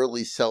sort of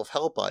early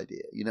self-help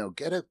idea.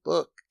 Get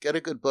a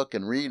good book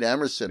and read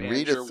Emerson,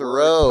 read a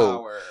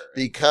Thoreau,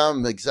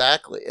 become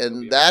exactly.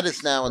 And that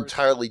is now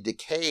entirely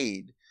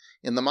decayed.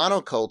 In the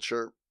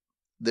monoculture,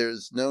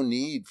 there's no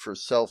need for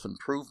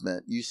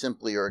self-improvement. You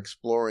simply are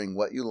exploring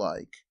what you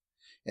like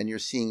and you're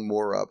seeing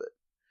more of it.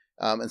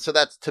 And so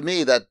that's, to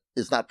me, that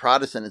is not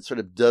Protestant. It sort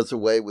of does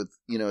away with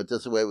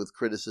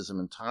criticism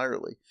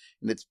entirely.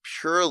 And it's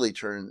purely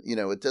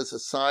it does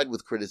aside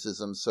with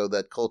criticism so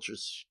that culture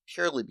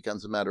purely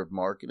becomes a matter of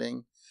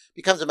marketing,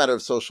 becomes a matter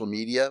of social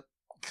media,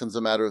 becomes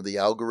a matter of the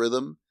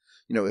algorithm.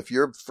 If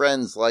your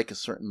friends like a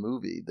certain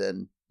movie,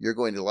 then you're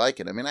going to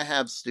like it. I mean, I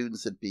have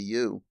students at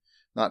BU,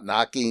 not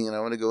knocking, and I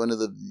want to go into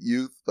the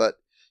youth, but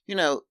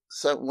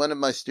so one of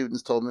my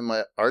students told me in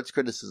my arts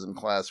criticism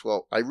class,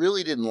 well, I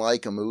really didn't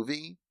like a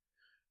movie,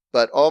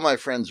 but all my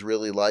friends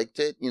really liked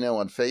it,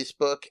 on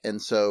Facebook.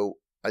 And so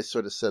I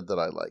sort of said that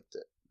I liked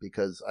it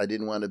because I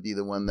didn't want to be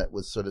the one that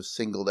was sort of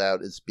singled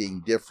out as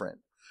being different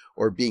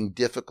or being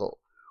difficult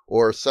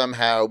or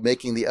somehow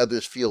making the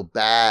others feel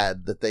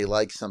bad that they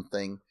like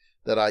something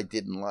that I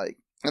didn't like.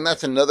 And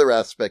that's another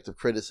aspect of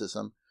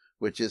criticism,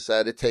 which is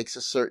that it takes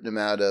a certain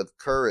amount of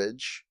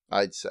courage,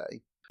 I'd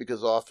say,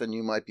 because often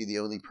you might be the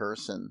only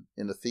person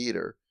in a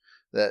theater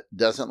that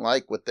doesn't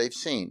like what they've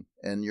seen,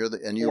 and you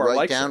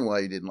write down why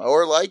you didn't,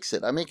 or likes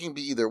it. I mean, it can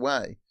be either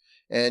way,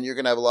 and you're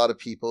going to have a lot of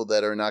people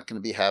that are not going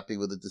to be happy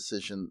with the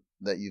decision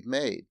that you've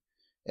made,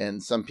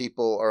 and some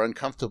people are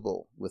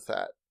uncomfortable with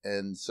that,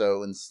 and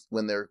so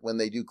when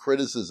they do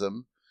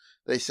criticism,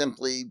 they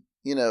simply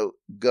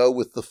go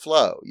with the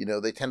flow.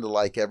 They tend to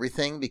like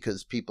everything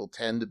because people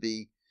tend to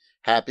be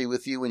happy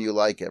with you when you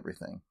like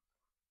everything.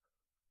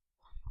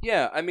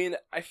 Yeah, I mean,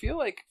 I feel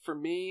like for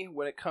me,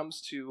 when it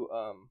comes to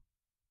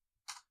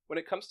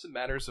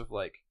matters of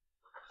like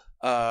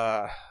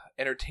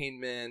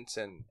entertainment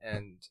and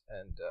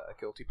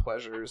guilty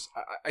pleasures,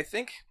 I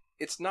think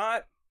it's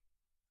not.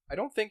 I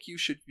don't think you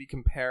should be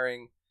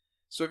comparing.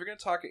 So if you're going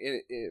to talk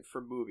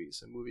for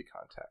movies, in movie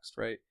context,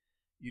 right?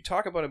 You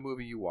talk about a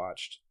movie you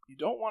watched. You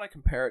don't want to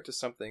compare it to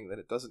something that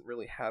it doesn't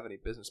really have any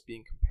business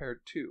being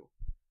compared to,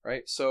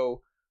 right?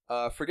 So,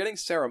 Forgetting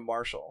Sarah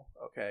Marshall,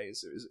 okay,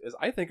 is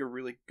I think a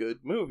really good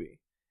movie.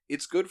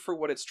 It's good for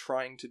what it's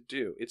trying to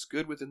do. It's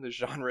good within the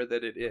genre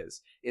that it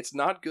is. It's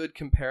not good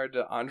compared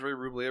to Andrei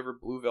Rublev or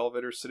Blue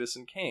Velvet or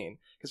Citizen Kane,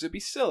 because it'd be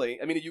silly.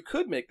 I mean, you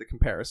could make the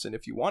comparison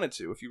if you wanted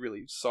to, if you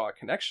really saw a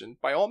connection.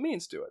 By all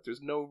means, do it.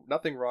 There's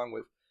nothing wrong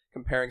with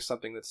comparing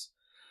something that's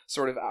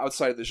sort of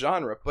outside of the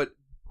genre, but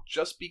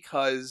just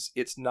because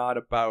it's not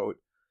about,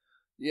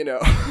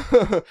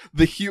 the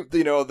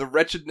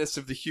wretchedness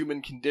of the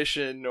human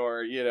condition,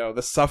 or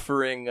the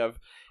suffering of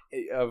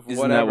Isn't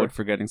whatever. that what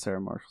Forgetting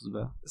Sarah Marshall's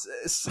about?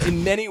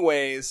 In many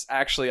ways,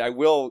 actually, I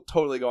will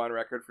totally go on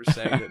record for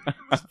saying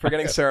that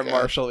Forgetting Sarah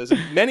Marshall is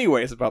in many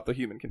ways about the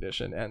human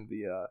condition and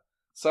the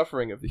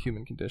suffering of the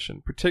human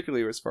condition,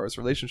 particularly as far as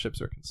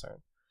relationships are concerned,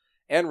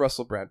 and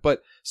Russell Brand.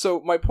 But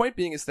so my point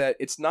being is that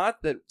it's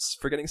not that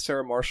Forgetting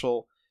Sarah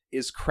Marshall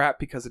is crap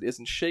because it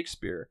isn't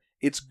Shakespeare.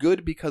 It's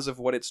good because of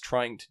what it's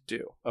trying to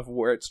do, of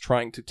where it's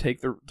trying to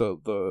take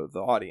the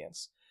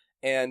audience.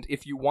 And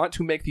if you want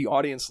to make the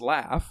audience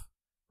laugh,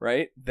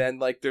 right, then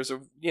like there's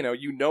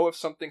if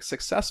something's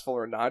successful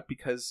or not,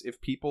 because if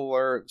people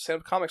are,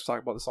 stand-up comics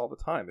talk about this all the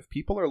time, if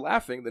people are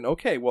laughing, then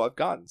okay, well, I've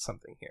gotten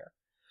something here.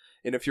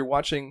 And if you're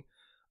watching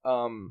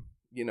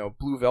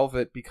Blue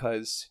Velvet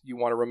because you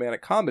want a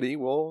romantic comedy,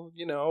 well,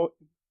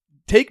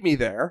 take me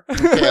there.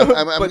 Okay,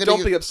 but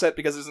don't be upset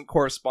because it doesn't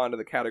correspond to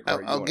the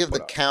category. I'll give the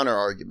counter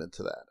argument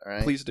to that. All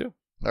right, please do.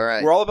 All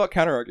right, we're all about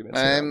counter arguments.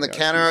 I'm the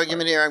counter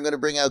argument here. I'm going to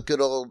bring out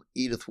good old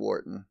Edith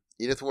Wharton.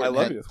 Edith Wharton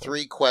had Edith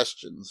three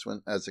questions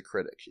as a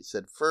critic. She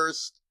said,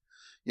 first,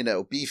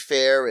 be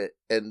fair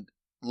and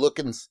look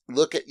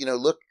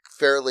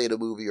fairly at a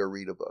movie or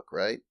read a book,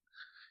 right?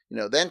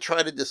 Then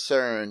try to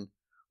discern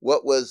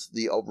what was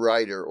the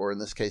writer, or in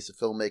this case, the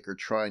filmmaker,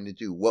 trying to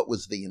do. What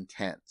was the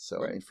intent?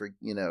 So, right. I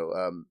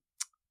mean,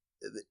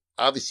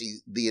 obviously,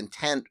 the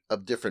intent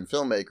of different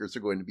filmmakers are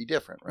going to be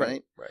different,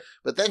 right? Right.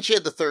 But then she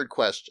had the third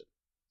question.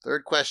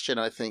 Third question,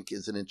 I think,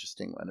 is an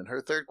interesting one. And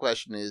her third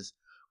question is,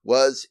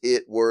 was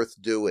it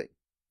worth doing?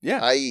 Yeah.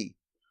 I.e.,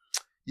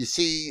 you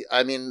see,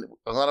 I mean,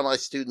 a lot of my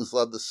students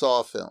love the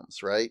Saw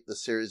films, right? The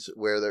series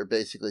where they're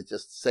basically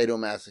just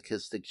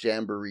sadomasochistic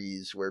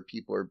jamborees where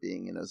people are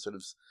being,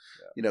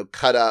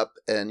 cut up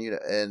and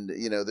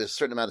there's a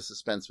certain amount of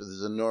suspense, but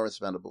there's an enormous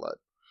amount of blood.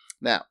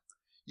 Now,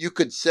 you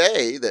could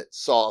say that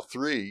Saw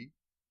 3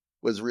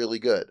 was really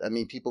good. I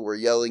mean, people were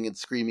yelling and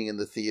screaming in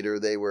the theater.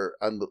 They were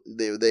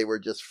they were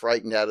just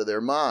frightened out of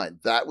their mind.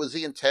 That was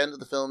the intent of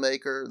the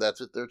filmmaker. That's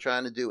what they're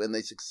trying to do, and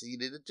they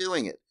succeeded at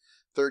doing it.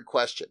 Third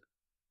question.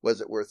 Was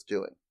it worth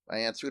doing? My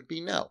answer would be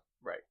no.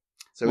 Right.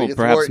 So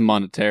perhaps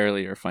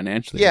monetarily or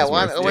financially. Yeah,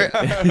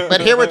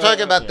 but here we're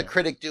talking about the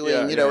critic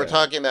doing, we're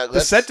talking about...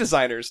 The set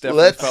designers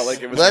definitely felt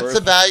like it was worth. Let's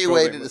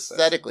evaluate it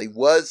aesthetically.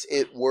 Was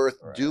it worth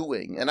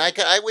doing? And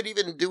I would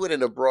even do it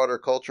in a broader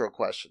cultural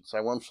question, so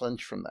I won't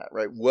flinch from that,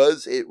 right?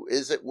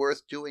 Is it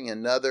worth doing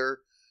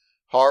another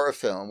horror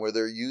film where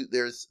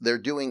they're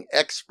doing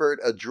expert,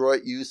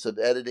 adroit use of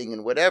editing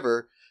and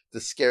whatever to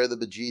scare the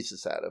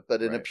bejesus out of,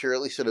 but in a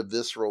purely sort of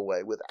visceral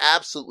way with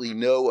absolutely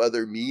no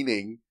other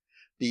meaning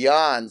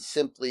beyond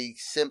simply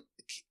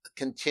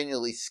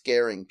continually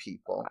scaring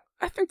people.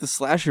 I think the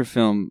slasher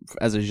film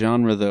as a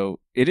genre, though,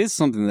 it is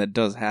something that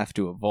does have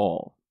to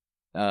evolve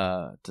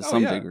to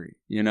some degree,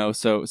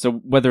 So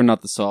whether or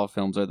not the Saw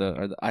films are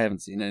the I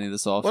haven't seen any of the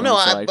Saw films.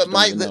 Well,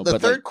 no, the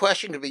third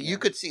question could be: you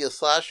could see a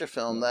slasher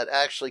film that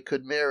actually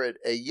could merit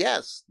a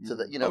yes to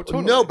the,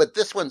 totally. No, but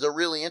this one's a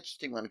really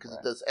interesting one because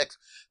it does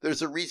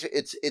there's a reason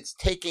it's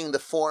taking the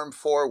form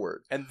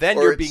forward, and then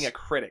you're being a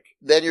critic.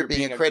 Then you're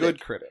being a good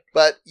critic.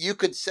 But you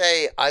could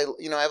say I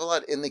have a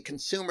lot in the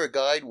consumer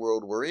guide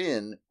world we're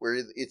in, where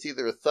it's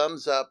either a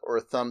thumbs up or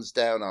a thumbs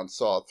down on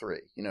Saw 3.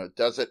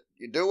 Does it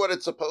do what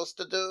it's supposed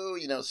to do?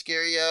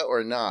 Scare you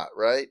or not,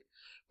 right?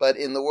 But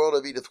in the world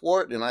of Edith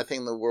Wharton, and I think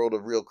in the world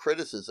of real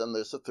criticism,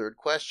 there's a third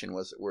question: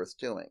 was it worth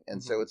doing?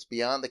 And so it's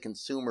beyond the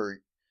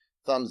consumer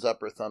thumbs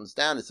up or thumbs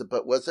down.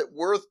 But was it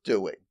worth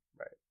doing?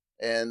 Right.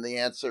 And the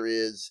answer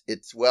is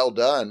it's well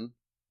done,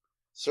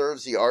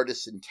 serves the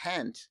artist's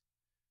intent,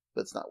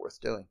 but it's not worth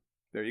doing.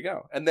 There you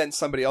go. And then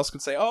somebody else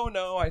could say, oh,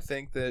 no, I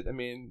think that,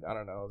 I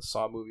don't know,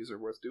 Saw movies are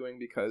worth doing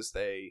because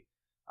they,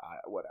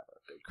 whatever.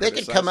 They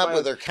could come up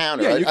with their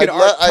counter. Yeah,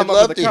 I'd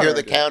love to hear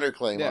the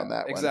counterclaim on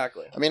that one.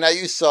 Exactly. I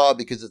use Saw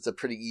because it's a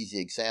pretty easy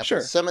example.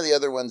 Sure. Some of the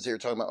other ones you're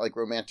talking about, like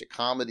romantic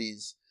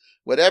comedies,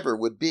 whatever,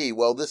 would be,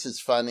 well, this is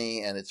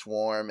funny and it's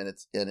warm and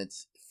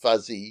it's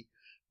fuzzy,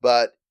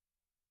 but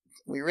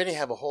we already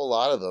have a whole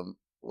lot of them.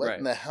 What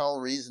in the hell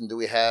reason do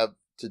we have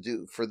to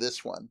do for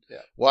this one? Yeah.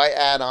 Why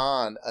add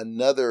on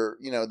another?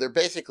 They're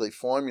basically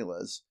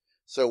formulas.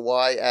 So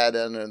why add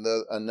on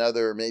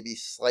another maybe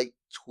slight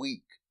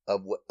tweak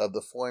of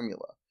the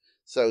formula?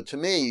 So to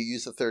me, you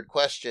use the third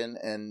question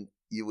and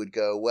you would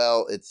go,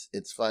 well,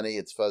 it's funny,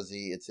 it's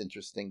fuzzy, it's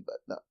interesting, but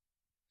no.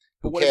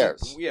 Who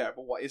cares? But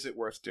why is it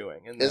worth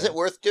doing? And is it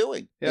worth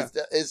doing? Yeah.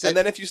 And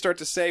then if you start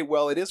to say,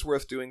 well, it is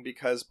worth doing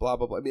because blah,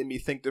 blah, blah, it made me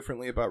think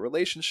differently about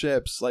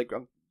relationships, like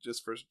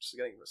just for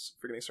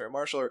forgetting Sarah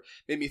Marshall, or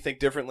made me think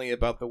differently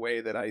about the way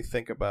that I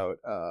think about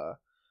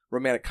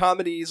romantic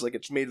comedies, like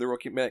it's made the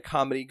romantic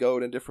comedy go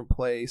to a different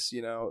place,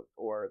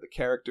 or the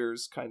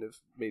characters kind of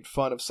made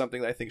fun of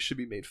something that I think should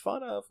be made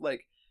fun of,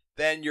 like,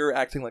 then you're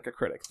acting like a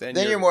critic. Then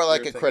you're more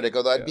like a critic,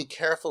 although I'd be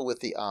careful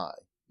with the I.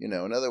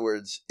 In other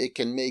words, it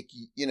can make,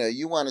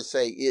 you want to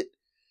say it,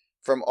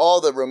 from all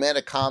the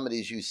romantic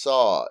comedies you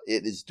saw,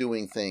 it is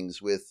doing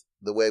things with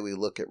the way we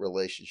look at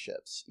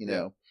relationships,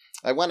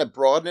 I want to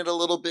broaden it a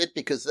little bit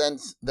because then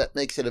that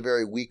makes it a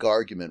very weak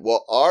argument.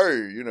 Well,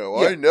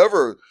 I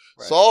never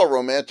saw a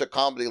romantic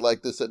comedy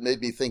like this that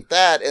made me think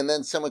that. And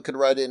then someone could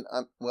write in,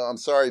 I'm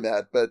sorry,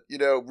 Matt, but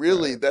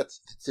really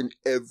it's in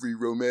every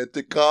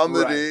romantic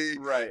comedy.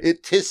 Right.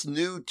 It's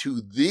new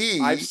to thee.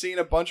 I've seen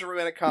a bunch of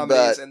romantic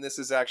comedies and this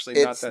is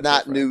actually not that it's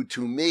not different. new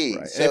to me.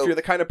 Right. So, and if you're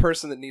the kind of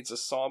person that needs a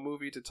Saw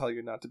movie to tell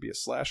you not to be a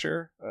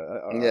slasher,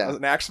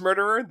 an axe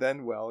murderer,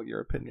 then, well, your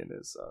opinion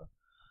is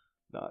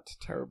not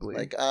terribly.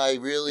 Like, I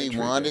really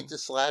intriguing. wanted to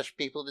slash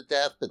people to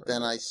death, but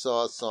then I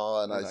saw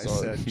and I saw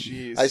said,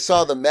 "Geez." I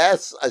saw the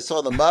mess, I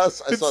saw the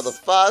muss, I saw the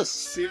fuss.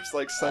 Seems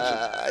like such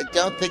I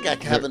don't think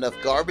I have enough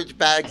garbage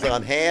bags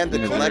on hand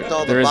to collect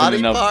all the there body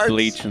isn't enough parts.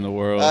 bleach in the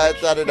world.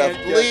 It's not enough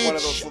Can't bleach. get one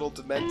of those little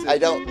demented I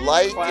don't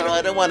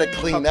I don't want to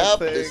clean couple up.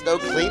 things. There's no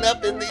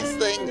cleanup in these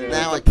things. Yeah,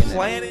 Now the I can.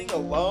 planning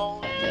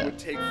alone would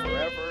take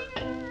forever.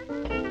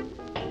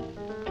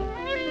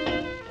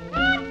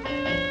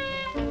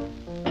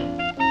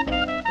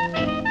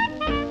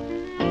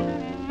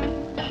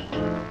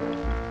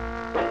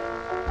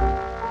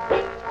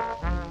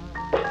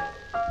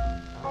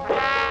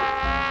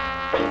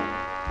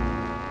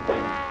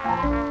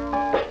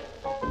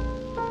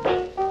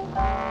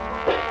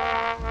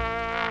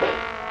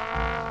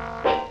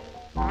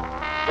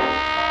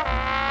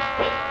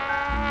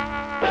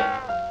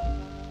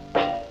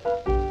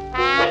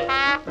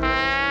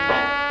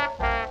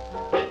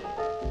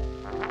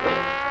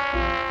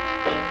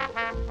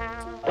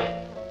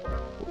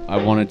 I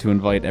wanted to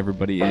invite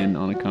everybody in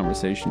on a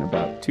conversation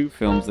about two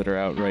films that are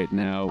out right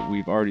now.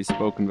 We've already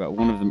spoken about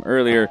one of them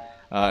earlier,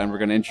 and we're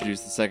going to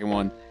introduce the second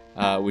one,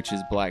 which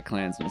is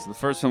BlacKkKlansman. So the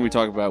first film we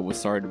talked about was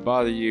Sorry to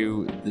Bother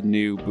You, the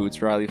new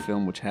Boots Riley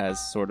film, which has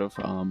sort of,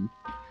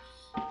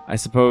 I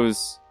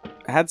suppose,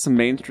 had some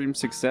mainstream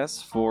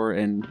success for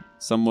an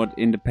somewhat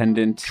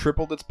independent,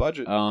 Tripled its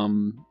budget.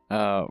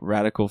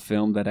 radical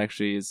film that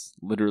actually is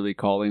literally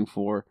calling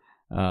for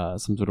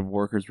some sort of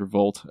workers'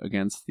 revolt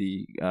against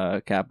the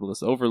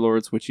capitalist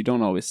overlords, which you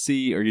don't always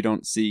see, or you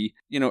don't see,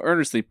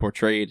 earnestly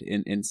portrayed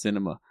in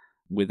cinema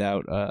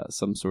without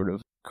some sort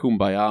of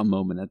kumbaya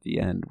moment at the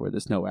end where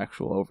there's no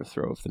actual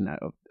overthrow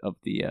of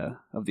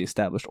the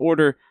established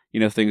order.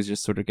 Things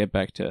just sort of get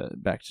back to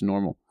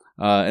normal.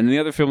 And the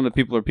other film that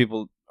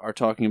people are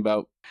talking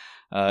about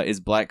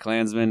is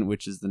BlacKkKlansman,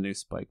 which is the new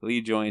Spike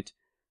Lee joint,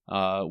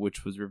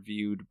 which was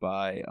reviewed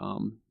by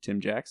Tim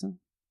Jackson.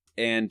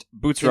 And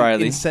Boots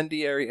Riley.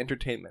 Incendiary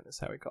Entertainment is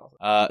how he calls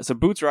it. So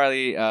Boots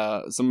Riley,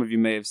 some of you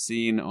may have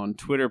seen on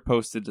Twitter,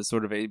 posted a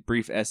sort of a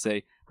brief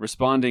essay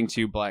responding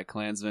to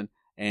BlacKkKlansman,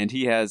 and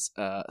he has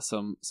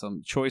some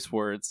choice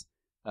words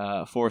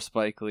for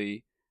Spike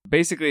Lee.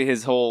 Basically,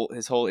 his whole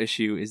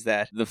issue is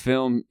that the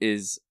film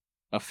is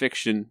a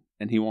fiction,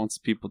 and he wants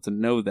people to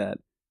know that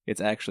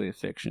it's actually a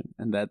fiction,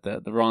 and that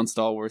the Ron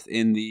Stallworth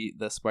in the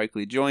Spike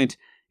Lee joint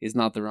is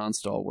not the Ron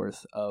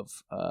Stallworth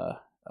of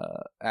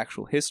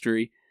actual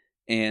history.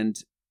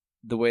 And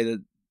the way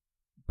that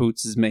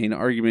Boots' main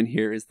argument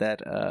here is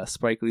that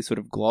Spike Lee sort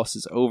of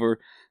glosses over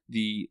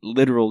the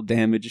literal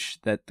damage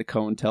that the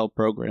COINTEL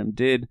program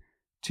did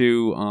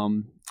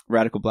to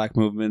radical black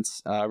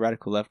movements,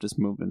 radical leftist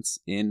movements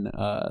in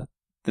the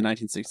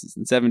 1960s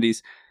and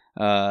 70s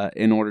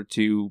in order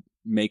to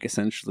make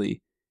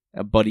essentially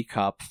a buddy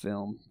cop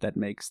film that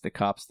makes the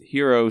cops the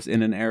heroes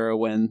in an era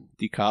when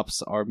the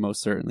cops are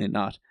most certainly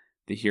not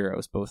the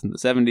heroes, both in the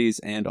 70s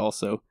and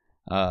also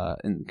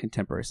in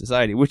contemporary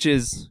society, which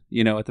is,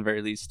 at the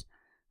very least,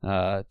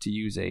 to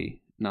use a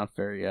not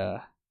very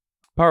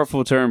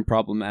powerful term,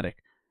 problematic.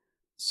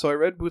 So I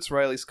read Boots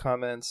Riley's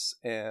comments,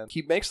 and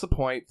he makes the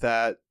point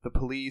that the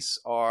police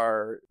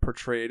are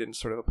portrayed in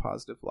sort of a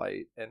positive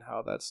light, and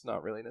how that's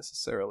not really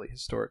necessarily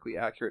historically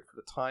accurate for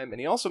the time. And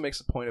he also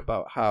makes a point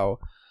about how...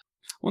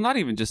 Well, not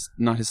even just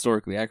not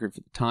historically accurate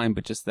for the time,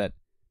 but just that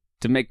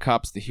to make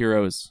cops the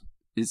heroes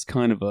is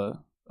kind of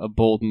a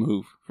bold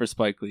move for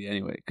Spike Lee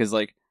anyway. Because,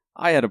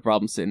 I had a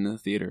problem sitting in the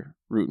theater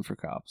rooting for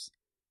cops.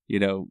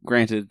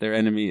 Granted, their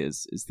enemy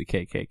is the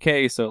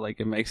KKK, so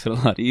it makes it a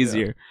lot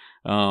easier.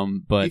 Yeah.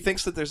 But he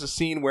thinks that there's a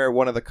scene where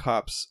one of the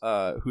cops,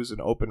 who's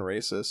an open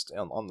racist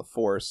on the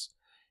force,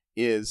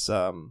 is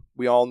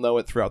we all know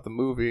it throughout the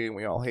movie, and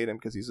we all hate him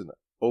because he's an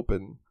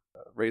open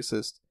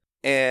racist.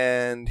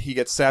 And he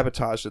gets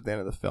sabotaged at the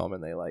end of the film,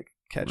 and they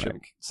catch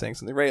him saying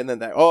something right, and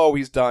then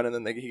he's done, and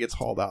then he gets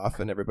hauled off,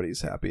 and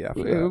everybody's happy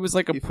after that. It was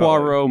like a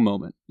Poirot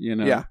moment,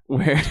 yeah,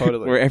 where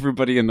totally. where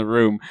everybody in the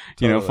room,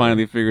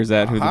 finally figures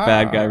out who the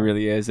bad guy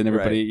really is, and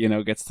everybody,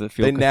 gets to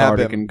feel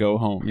cathartic and go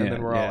home. And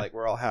then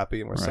we're all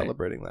happy and we're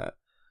celebrating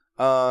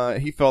that.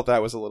 He felt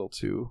that was a little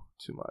too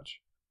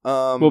much.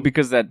 Well,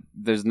 because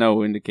there's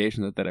no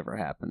indication that ever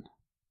happened,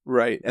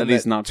 right? At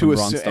least not to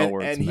Ron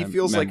Stallworth. And he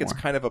feels like it's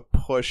kind of a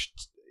push.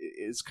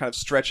 It's kind of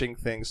stretching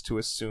things to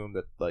assume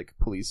that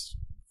police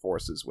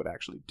forces would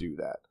actually do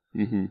that.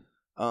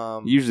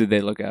 Mm-hmm. Usually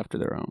they look after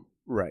their own.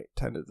 Right.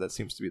 That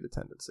seems to be the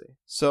tendency.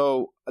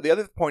 So the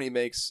other point he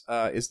makes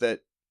is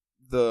that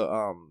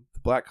the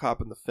black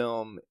cop in the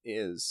film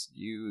is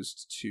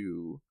used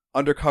to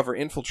undercover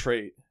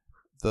infiltrate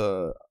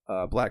the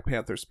Black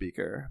Panther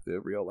speaker, the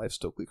real life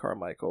Stokely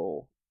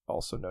Carmichael,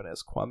 also known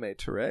as Kwame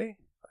Ture.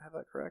 I have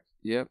that correct?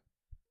 Yep.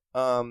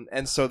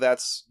 And so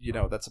that's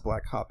a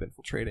black cop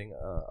infiltrating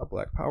a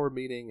black power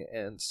meeting,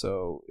 and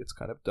so it's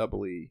kind of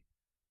doubly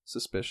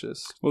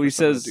suspicious. Well, he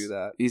says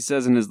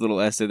in his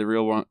little essay, the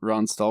real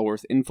Ron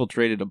Stallworth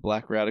infiltrated a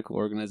black radical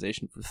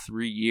organization for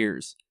 3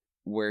 years,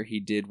 where he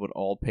did what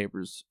all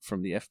papers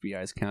from the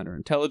FBI's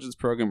counterintelligence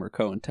program, or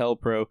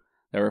COINTELPRO,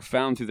 that were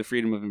found through the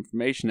Freedom of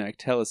Information Act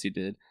tell us he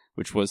did,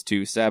 which was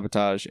to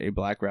sabotage a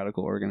black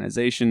radical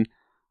organization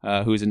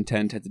whose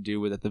intent had to do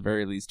with, at the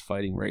very least,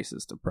 fighting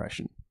racist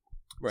oppression.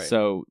 Right.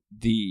 So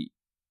the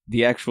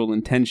actual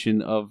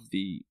intention of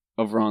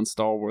Ron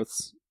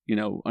Stallworth's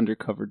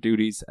undercover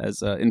duties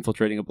as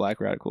infiltrating a black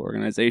radical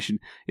organization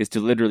is to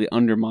literally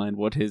undermine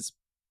what his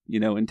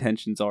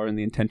intentions are and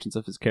the intentions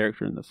of his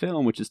character in the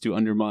film, which is to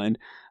undermine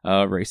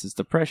racist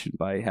oppression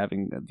by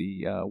having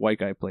the white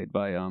guy played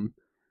by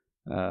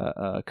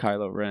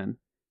Kylo Ren,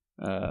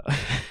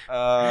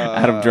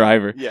 Adam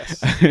Driver,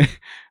 yes,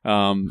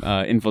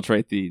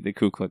 infiltrate the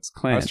Ku Klux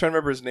Klan. I was trying to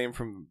remember his name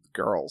from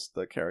Girls,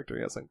 the character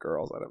he has in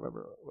Girls. I don't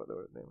remember what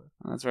his name is.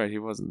 That's right, he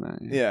wasn't that.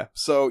 Yeah.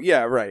 So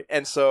yeah, right,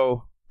 and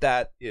so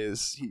that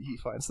is he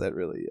finds that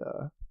really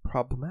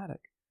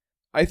problematic.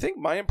 I think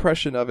my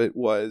impression of it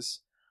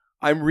was,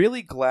 I'm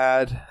really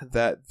glad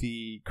that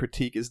the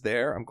critique is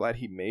there. I'm glad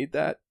he made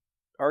that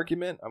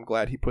argument. I'm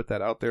glad he put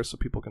that out there so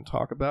people can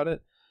talk about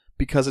it,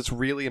 because it's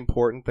really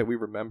important that we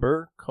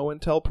remember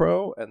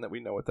COINTELPRO and that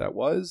we know what that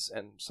was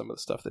and some of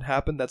the stuff that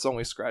happened. That's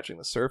only scratching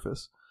the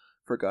surface,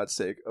 for God's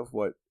sake, of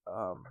what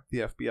the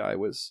FBI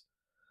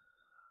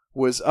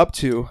was up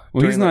to.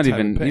 Well, he's not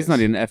even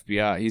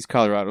FBI. He's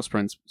Colorado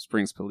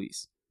Springs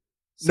Police.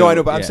 So, no, I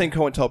know, but I'm saying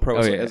COINTELPRO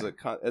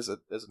as an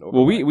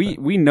overall. Well,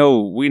 we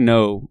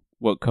know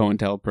what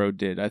COINTELPRO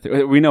did.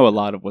 We know a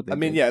lot of what they did. I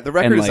mean, yeah, the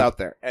record is out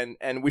there,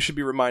 and we should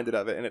be reminded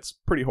of it, and it's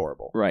pretty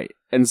horrible. Right.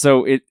 And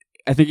so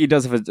I think he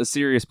does have a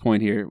serious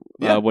point here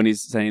when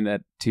he's saying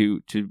that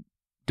to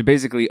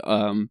basically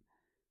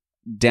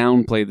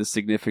downplay the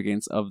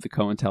significance of the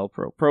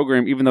COINTELPRO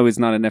program, even though he's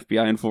not an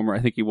FBI informer. I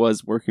think he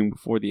was working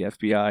before the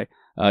FBI,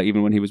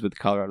 even when he was with the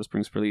Colorado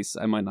Springs Police.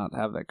 I might not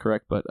have that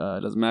correct, but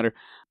it doesn't matter.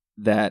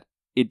 That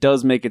it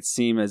does make it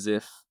seem as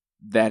if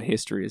that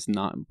history is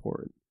not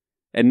important.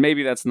 And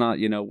maybe that's not,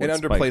 it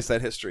underplays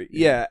that history.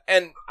 Yeah,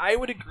 and I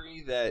would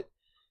agree that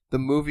the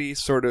movie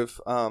sort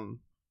of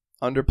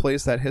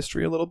underplays that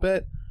history a little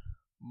bit.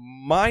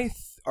 My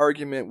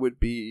argument would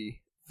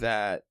be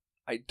that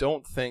I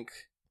don't think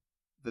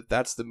that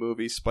that's the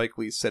movie Spike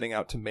Lee's setting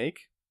out to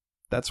make.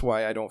 That's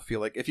why I don't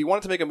feel like, if he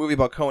wanted to make a movie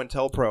about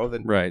COINTELPRO,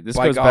 then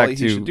by golly,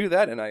 he should do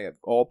that, and I have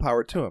all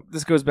power to him.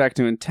 This goes back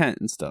to intent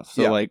and stuff.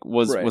 So,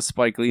 was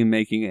Spike Lee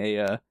making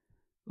a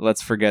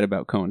let's forget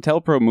about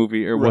COINTELPRO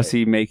movie, or was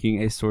he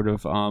making a sort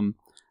of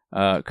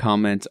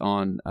comment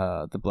on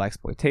the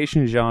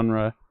blaxploitation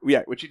genre?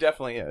 Yeah, which he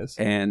definitely is,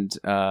 and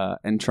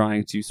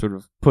trying to sort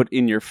of put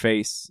in your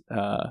face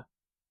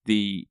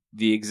the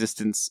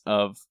existence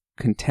of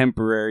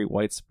contemporary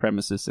white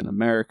supremacists in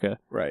America,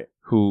 right?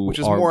 Which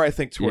is more, I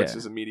think, towards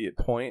his immediate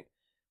point,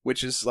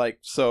 which is like,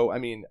 so. I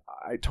mean,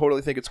 I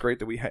totally think it's great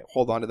that we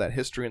hold on to that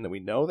history and that we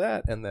know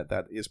that, and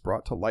that is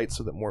brought to light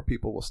so that more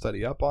people will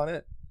study up on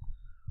it.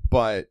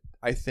 But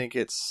I think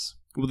it's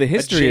the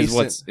history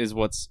is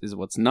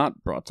what's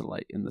not brought to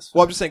light in this film.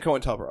 Well, I'm just saying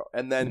COINTELPRO,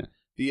 and then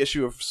the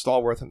issue of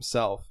Stallworth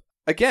himself.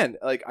 Again,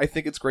 like, I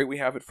think it's great we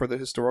have it for the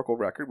historical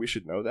record. We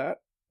should know that,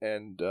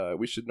 and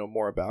we should know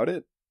more about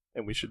it,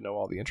 and we should know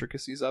all the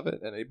intricacies of it.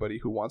 And anybody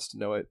who wants to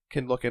know it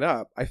can look it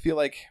up. I feel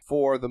like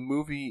for the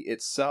movie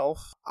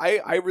itself,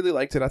 I really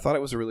liked it. I thought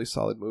it was a really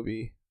solid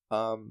movie.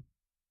 I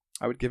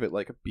would give it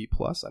like a B+.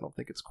 I don't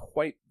think it's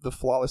quite the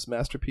flawless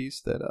masterpiece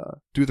that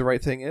Do the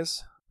Right Thing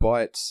is.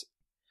 But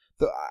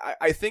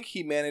I think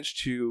he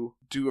managed to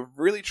do a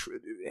really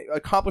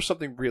accomplish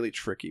something really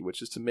tricky,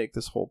 which is to make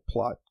this whole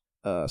plot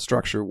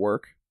structure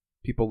work.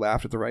 People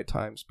laughed at the right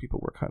times.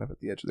 People were kind of at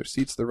the edge of their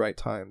seats at the right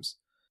times.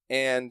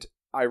 And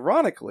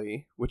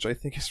ironically, which I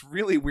think is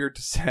really weird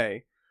to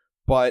say,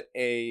 but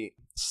a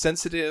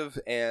sensitive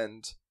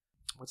and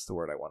what's the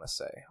word I want to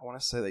say? I want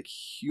to say like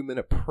human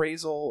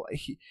appraisal.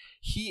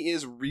 He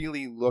is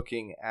really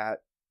looking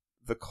at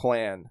the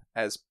Klan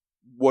as,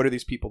 what are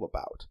these people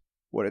about?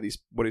 What are these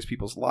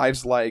people's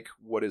lives like?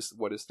 What is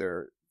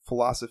their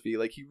philosophy?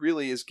 Like, he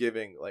really is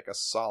giving like a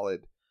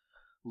solid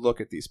look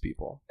at these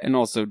people. And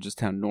also just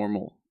how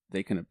normal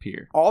they can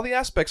appear. All the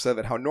aspects of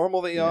it, how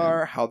normal they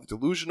are, how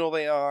delusional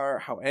they are,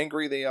 how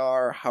angry they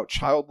are, how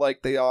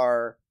childlike they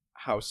are,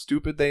 how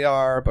stupid they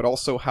are, but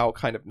also how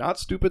kind of not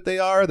stupid they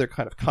are. They're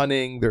kind of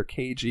cunning, they're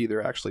cagey,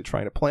 they're actually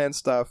trying to plan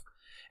stuff.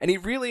 And he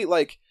really,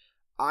 like,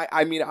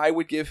 I mean, I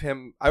would give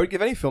any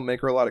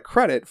filmmaker a lot of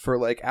credit for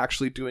like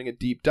actually doing a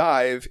deep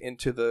dive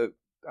into the,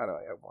 I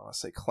want to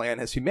say Klan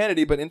has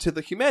humanity, but into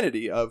the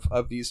humanity of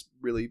these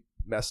really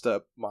messed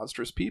up,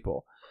 monstrous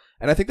people.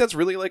 And I think that's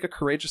really like a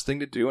courageous thing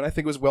to do, and I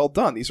think it was well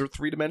done. These are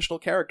three-dimensional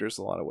characters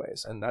in a lot of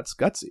ways, and that's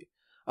gutsy.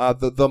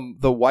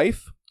 The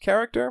wife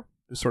character,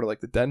 sort of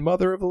like the den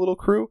mother of the little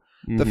crew.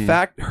 The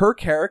fact her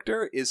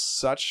character is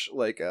such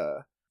like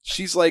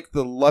she's like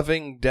the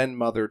loving den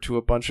mother to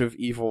a bunch of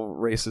evil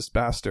racist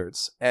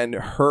bastards, and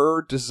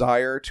her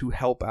desire to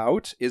help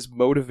out is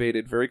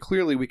motivated very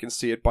clearly. We can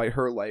see it by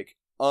her like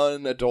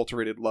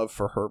unadulterated love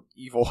for her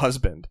evil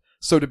husband.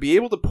 So to be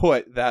able to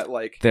put that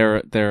like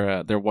their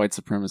white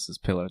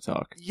supremacist pillow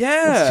talk,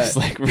 yeah, it's just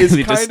like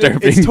really disturbing.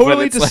 It's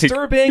totally but it's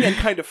disturbing and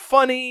kind of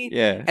funny.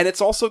 Yeah, and it's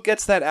also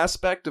gets that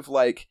aspect of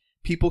like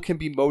people can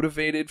be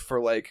motivated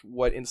for like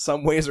what in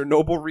some ways are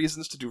noble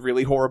reasons to do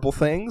really horrible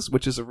things,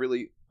 which is a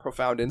really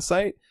profound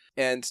insight.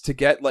 And to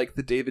get like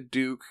the David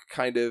Duke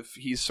kind of,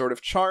 he's sort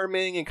of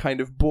charming and kind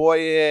of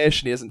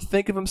boyish, and he doesn't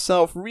think of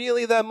himself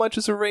really that much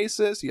as a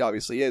racist. He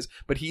obviously is,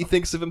 but he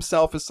thinks of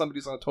himself as somebody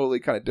who's on a totally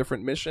kind of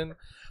different mission.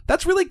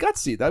 That's really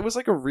gutsy. That was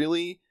like a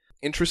really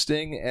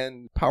interesting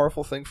and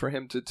powerful thing for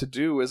him to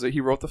do.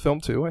 He wrote the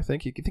film too. I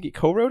think he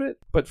co-wrote it,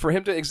 but for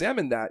him to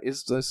examine that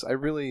is just I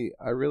really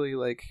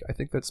like. I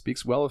think that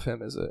speaks well of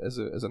him as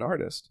an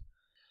artist.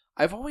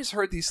 I've always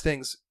heard these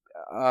things.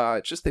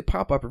 Just they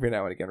pop up every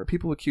now and again where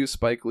people accuse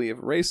Spike Lee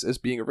of as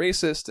being a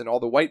racist, and all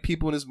the white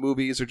people in his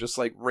movies are just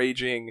like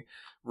raving,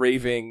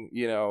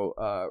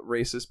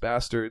 racist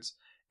bastards.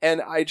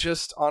 And I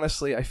just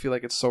honestly, I feel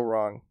like it's so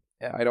wrong.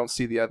 I don't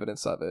see the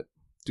evidence of it.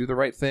 Do the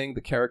right thing.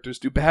 The characters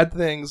do bad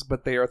things,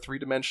 but they are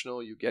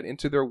three-dimensional. You get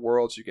into their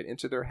worlds, you get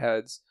into their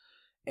heads,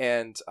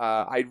 and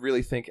I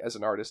really think as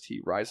an artist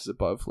he rises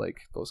above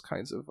like those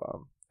kinds of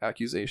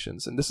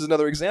accusations. And this is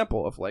another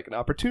example of like an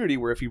opportunity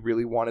where if he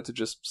really wanted to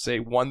just say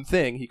one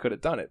thing, he could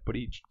have done it, but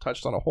he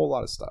touched on a whole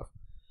lot of stuff.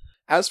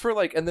 As for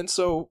like, and then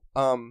so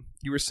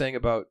you were saying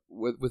about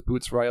with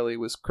Boots Riley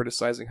was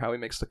criticizing how he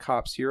makes the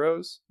cops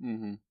heroes,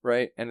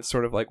 right? And it's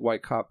sort of like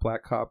white cop,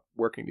 black cop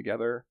working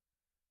together.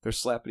 They're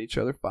slapping each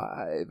other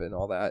 5 and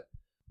all that.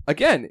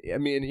 Again, I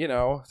mean,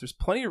 there's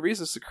plenty of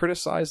reasons to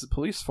criticize the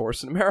police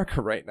force in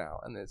America right now.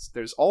 And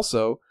there's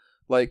also,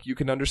 like, you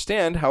can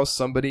understand how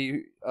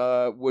somebody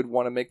would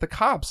want to make the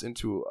cops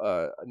into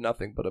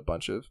nothing but a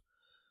bunch of,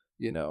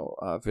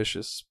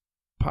 vicious,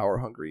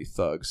 power-hungry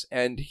thugs.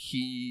 And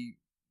he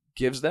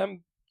gives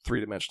them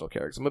three-dimensional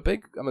characters. I'm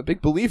a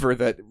big believer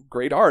that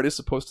great art is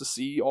supposed to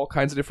see all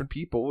kinds of different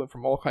people and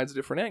from all kinds of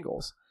different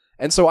angles.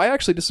 And so I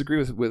actually disagree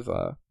with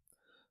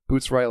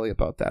Boots Riley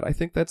about that. I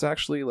think that's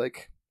actually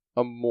like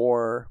a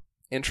more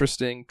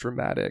interesting,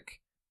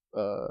 dramatic,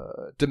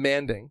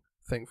 demanding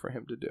thing for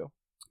him to do.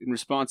 In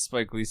response,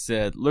 Spike Lee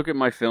said, "Look at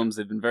my films.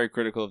 They've been very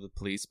critical of the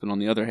police, but on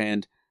the other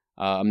hand,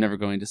 I'm never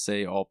going to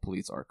say all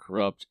police are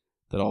corrupt,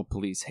 that all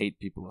police hate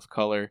people of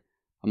color.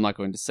 I'm not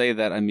going to say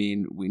that. I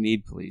mean, we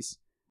need police."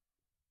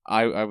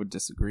 I would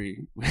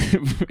disagree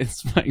with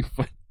Spike,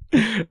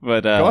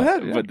 but go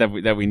ahead. Yeah.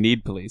 But that we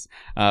need police.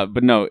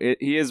 But no,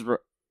 he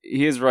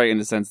is right in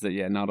the sense that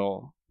not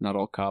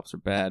all cops are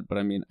bad. But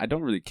I mean, I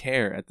don't really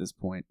care at this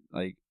point.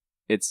 Like,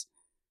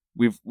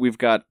 we've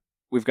got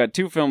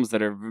 2 films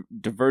that are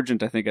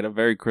divergent, I think, at a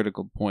very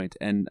critical point.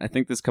 And I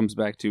think this comes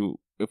back to,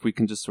 if we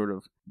can just sort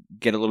of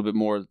get a little bit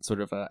more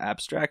sort of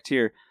abstract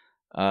here,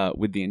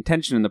 with the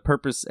intention and the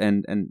purpose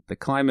and the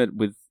climate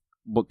with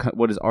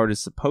what is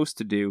artist supposed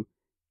to do.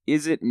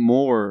 Is it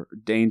more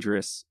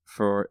dangerous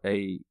for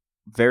a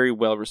very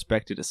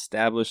well-respected,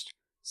 established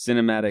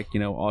cinematic,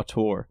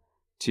 auteur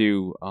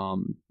to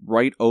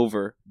write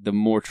over the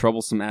more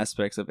troublesome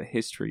aspects of a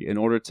history in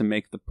order to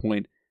make the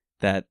point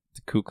that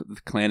the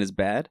Klan is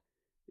bad?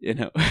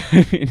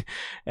 I mean,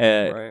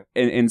 right.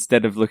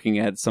 Instead of looking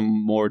at some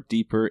more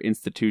deeper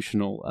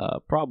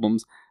institutional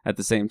problems at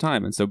the same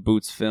time. And so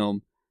Boots'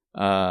 film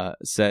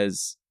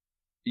says,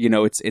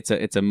 it's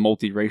a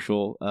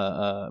multiracial,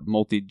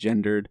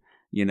 multi-gendered,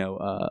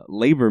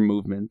 labor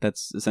movement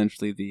that's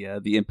essentially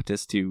the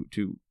impetus to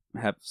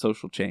have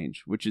social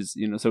change, which is,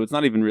 so it's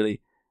not even really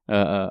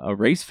a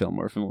race film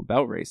or a film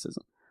about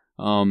racism.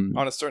 On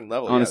a certain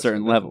level. On a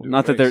certain level.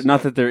 Not that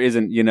there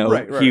isn't,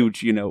 right.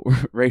 huge,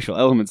 racial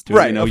elements to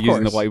it, using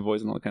course. the white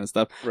boys and all that kind of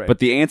stuff. Right. But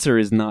the answer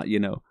is not,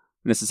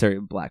 necessarily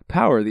black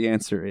power. The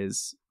answer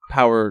is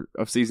power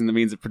of seizing the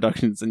means of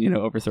productions and,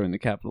 overthrowing the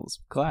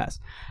capitalist class.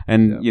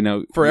 And,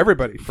 for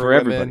everybody. For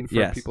women, everybody. for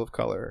Yes. people of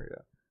color.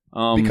 Yeah.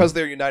 Because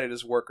they're united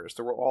as workers.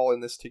 We're all in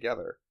this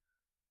together.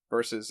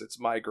 Versus it's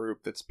my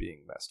group that's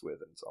being messed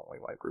with, and it's only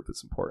my group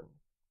that's important.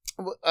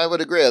 I would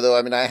agree, though.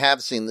 I mean, I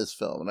have seen this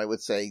film, and I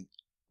would say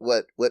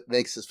what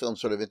makes this film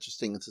sort of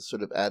interesting is a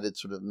sort of added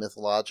sort of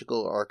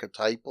mythological,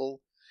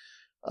 archetypal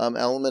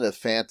element of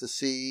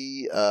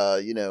fantasy.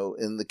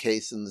 In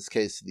this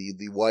case,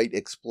 the white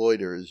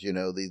exploiters.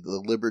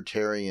 The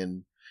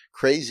libertarian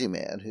crazy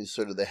man who's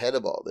sort of the head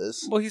of all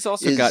this. Well, he's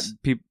also got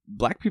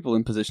black people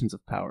in positions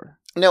of power.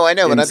 No, I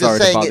know, but I'm just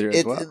saying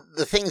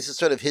the thing is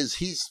sort of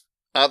he's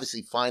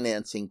obviously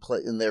financing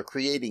and they're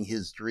creating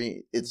his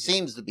dream. It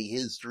seems to be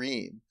his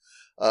dream.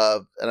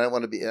 And I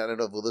don't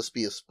know, will this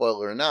be a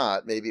spoiler or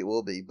not? Maybe it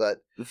will be, but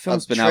the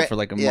film's been out for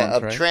like a month,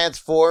 of right?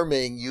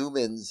 transforming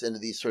humans into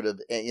these sort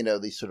of,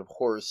 these sort of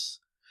horse,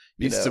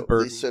 beasts of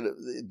burden, these sort of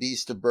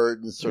beast of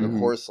burden, sort of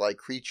horse-like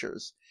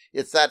creatures.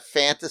 It's that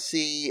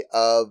fantasy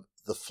of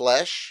the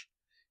flesh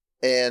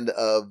and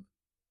of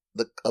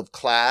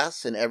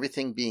class and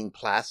everything being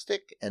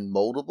plastic and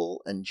moldable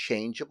and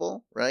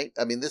changeable, right?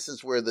 I mean, this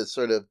is where the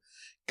sort of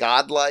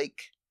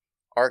godlike,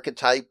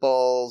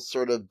 archetypal,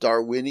 sort of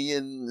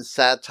Darwinian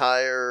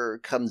satire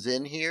comes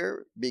in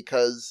here,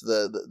 because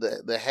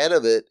the head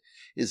of it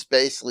is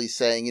basically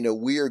saying,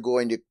 we are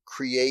going to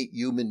create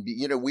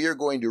we are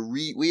going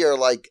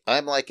to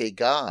I'm like a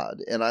god,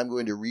 and I'm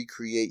going to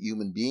recreate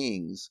human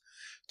beings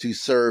to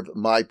serve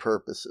my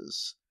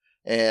purposes.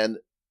 And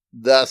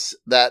thus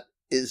that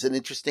is an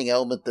interesting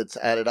element that's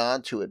added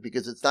on to it,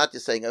 because it's not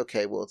just saying,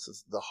 okay, well,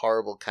 it's the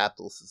horrible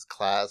capitalist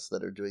class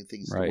that are doing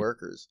things to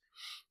workers.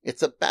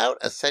 It's about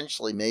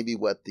essentially maybe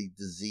what the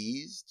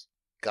diseased,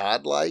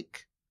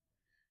 godlike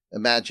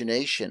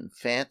imagination,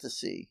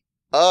 fantasy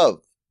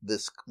of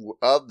this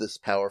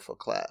powerful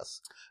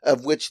class,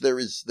 of which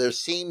there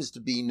seems to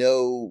be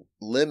no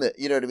limit.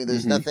 You know what I mean?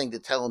 There's nothing to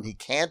tell him he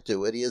can't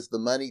do it. He has the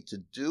money to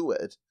do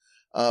it.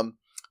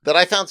 That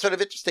I found sort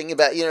of interesting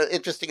about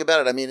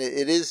it. I mean,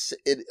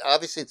 it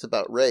obviously it's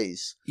about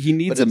race.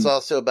 But it's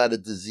also about a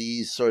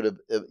diseased sort of,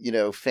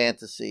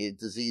 fantasy, a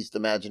diseased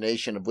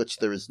imagination of which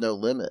there is no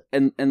limit.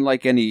 And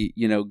like any,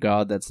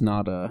 god that's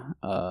not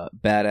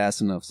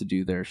badass enough to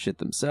do their shit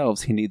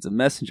themselves, he needs a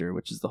messenger,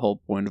 which is the whole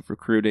point of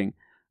recruiting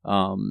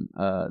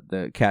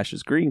the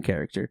Cassius Green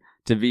character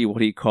to be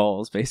what he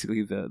calls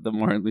basically the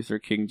Martin Luther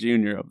King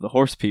Jr. of the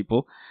horse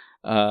people.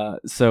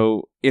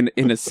 So in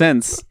a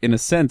sense,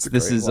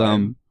 this is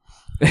line.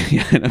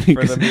 Yeah,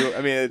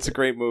 it's a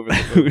great movie.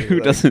 Who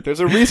doesn't? There's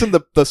a reason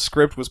the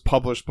script was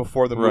published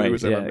before the movie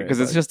was ever made.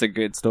 Because it's just a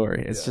good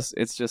story. It's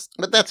just.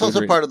 But that's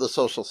also part of the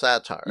social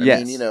satire.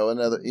 Yes. I mean,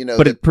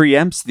 But it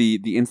preempts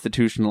the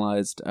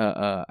institutionalized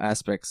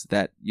aspects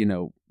that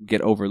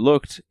get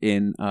overlooked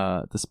in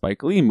the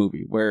Spike Lee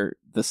movie, where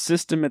the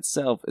system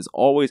itself is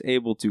always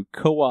able to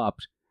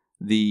co-opt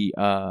the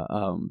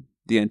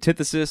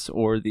antithesis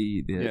or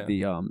the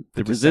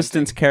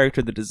resistance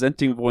character, the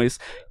dissenting voice,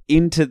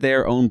 into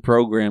their own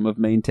program of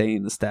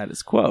maintaining the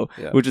status quo,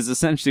 which is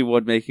essentially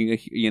what making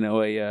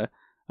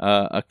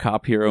a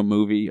cop hero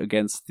movie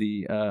against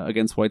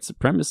white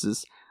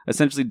supremacists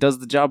essentially does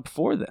the job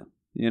for them.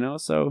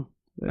 So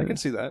I can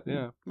see that,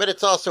 yeah. But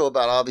it's also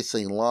about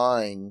obviously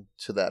lying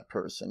to that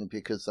person,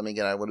 because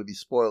again, I want to be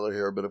spoiler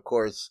here, but of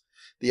course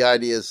the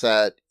idea is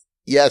that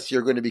yes,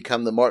 you're going to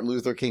become the Martin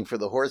Luther King for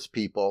the horse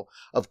people.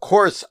 Of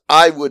course,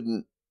 I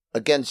wouldn't,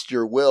 against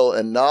your will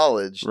and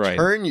knowledge,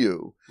 turn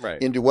you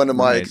into one of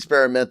my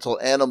experimental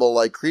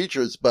animal-like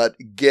creatures. But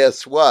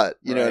guess what?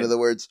 In other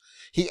words,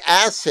 he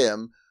asks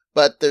him,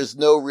 but there's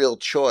no real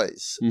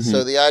choice.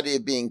 So the idea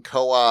of being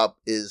co-opt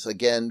is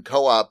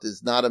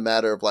not a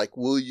matter of like,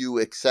 will you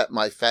accept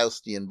my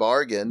Faustian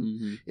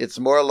bargain? It's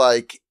more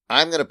like,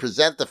 I'm going to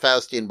present the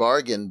Faustian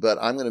bargain, but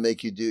I'm going to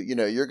make you do,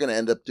 you're going to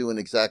end up doing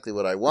exactly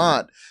what I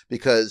want,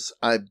 because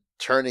I'm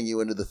turning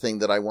you into the thing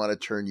that I want to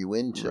turn you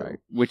into. Right.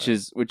 Which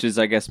is,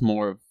 I guess,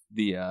 more of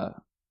the, I'm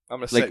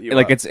going to set you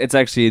up. It's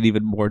actually an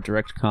even more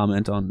direct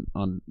comment on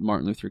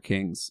Martin Luther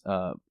King's,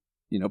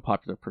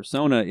 popular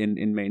persona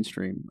in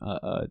mainstream,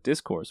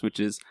 discourse, which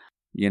is,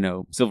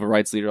 civil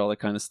rights leader, all that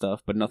kind of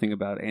stuff, but nothing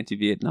about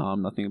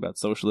anti-Vietnam, nothing about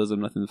socialism,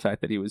 nothing the fact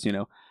that he was,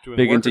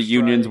 big into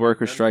unions,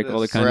 worker strike, all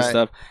that kind of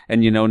stuff.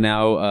 And,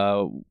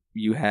 now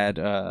you had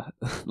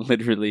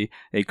literally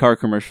a car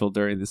commercial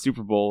during the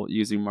Super Bowl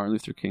using Martin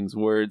Luther King's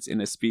words in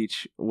a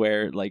speech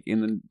where, like, in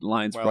the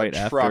lines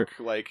after...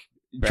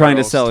 trying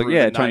to sell,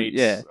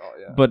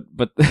 but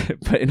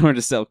in order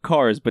to sell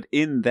cars, but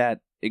in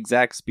that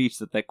exact speech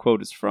that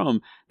quote is from,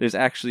 there's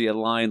actually a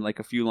line, like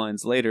a few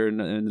lines later in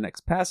the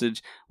next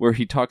passage, where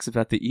he talks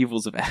about the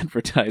evils of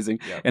advertising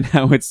and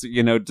how it's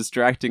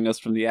distracting us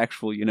from the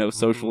actual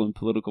social and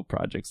political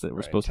projects that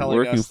we're supposed to be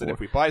working for. That if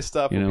we buy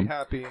stuff, we'll be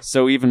happy.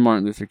 So even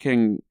Martin Luther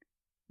King,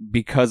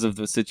 because of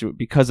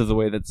the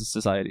way that the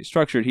society is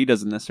structured, he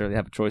doesn't necessarily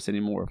have a choice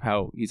anymore of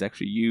how he's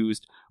actually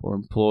used or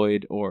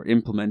employed or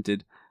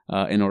implemented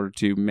in order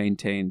to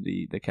maintain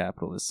the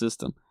capitalist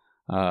system.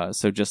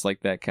 So just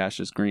like that,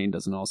 Cassius Green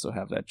doesn't also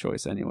have that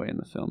choice anyway in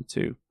the film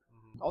too.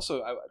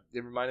 Also,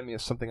 it reminded me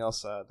of something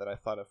else that I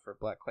thought of for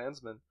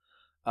BlacKkKlansman,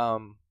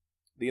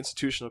 the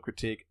institutional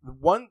critique.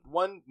 One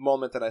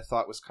moment that I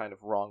thought was kind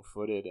of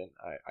wrong-footed, and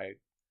I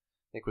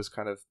think was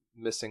kind of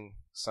missing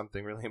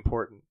something really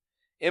important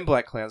in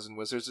BlacKkKlansman,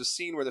 was there's a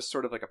scene where there's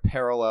sort of like a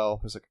parallel.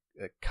 There's a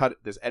cut.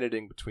 There's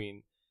editing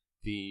between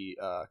the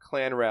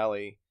Klan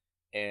rally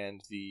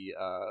and the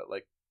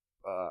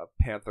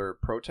Panther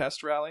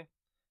protest rally.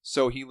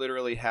 So he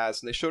literally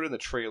has, and they showed it in the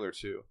trailer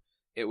too.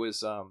 It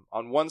was on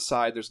one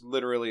side, there's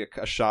literally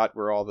a shot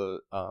where all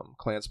the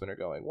Klansmen are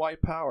going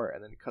white power,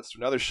 and then it cuts to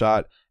another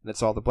shot, and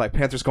it's all the Black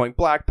Panthers going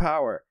black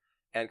power,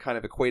 and kind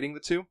of equating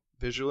the two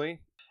visually.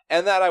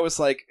 And that I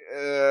was like,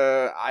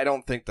 I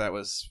don't think that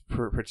was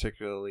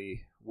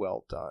particularly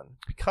well done,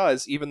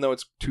 because even though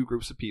it's two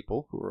groups of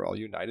people who are all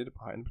united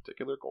behind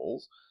particular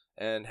goals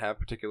and have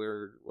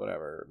particular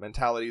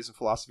mentalities and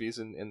philosophies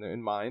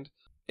in mind,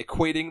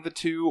 equating the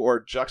two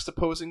or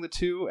juxtaposing the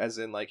two, as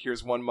in like,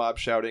 here's one mob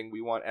shouting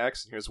we want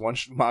X and here's one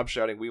mob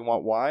shouting we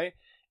want Y,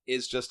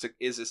 is just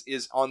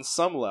is on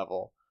some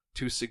level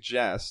to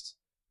suggest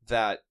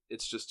that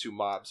it's just two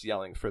mobs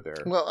yelling for their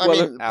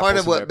part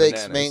of what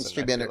makes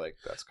mainstream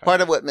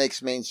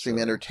mainstream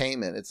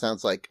entertainment. It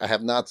sounds like I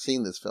have not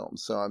seen this film,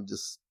 so I'm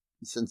just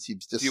since you've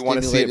just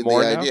stimulated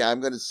the idea, I'm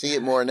going to see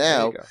it more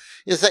now.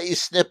 Is that you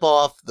snip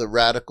off the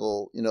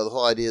radical? The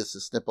whole idea is to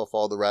snip off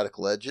all the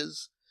radical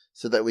edges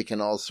so that we can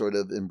all sort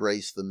of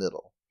embrace the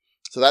middle.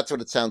 So that's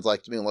what it sounds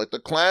like to me. Like the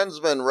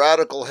Klansman,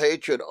 radical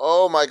hatred.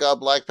 Oh my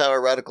God, Black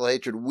Power, radical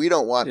hatred. We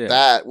don't want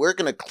that. We're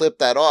going to clip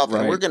that off,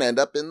 and we're going to end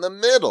up in the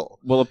middle.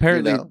 Well,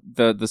 apparently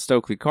the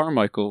Stokely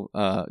Carmichael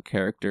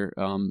character,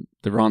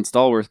 the Ron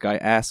Stallworth guy,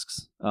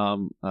 asks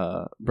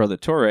Brother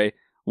Torre,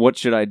 "What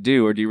should I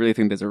do? Or do you really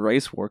think there's a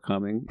race war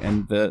coming?"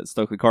 And the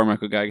Stokely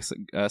Carmichael guy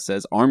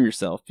says, "Arm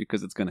yourself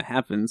because it's going to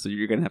happen. So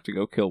you're going to have to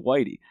go kill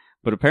Whitey."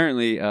 But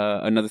apparently,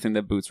 another thing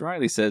that Boots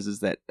Riley says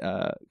is that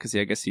because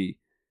I guess he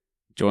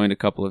joined a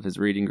couple of his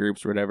reading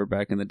groups or whatever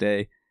back in the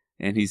day,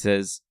 and he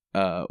says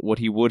what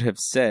he would have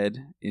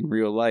said in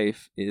real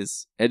life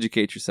is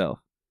educate yourself,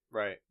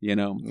 right?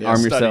 Arm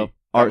yourself,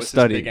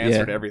 study. His big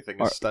answer to everything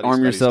is study.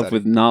 Arm yourself study.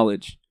 with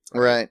knowledge,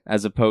 right?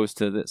 As opposed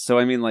to this. So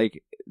I mean,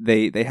 like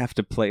they have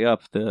to play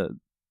up the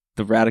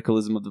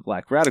radicalism of the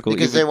black radical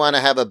because they want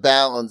to have a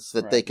balance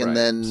that they can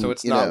then. So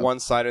it's not one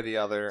side or the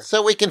other.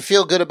 So we can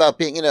feel good about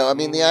being.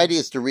 The idea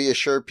is to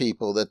reassure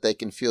people that they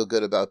can feel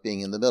good about being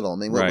in the middle. I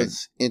mean, what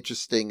was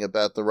interesting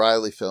about the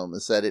Riley film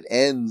is that it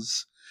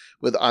ends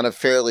on a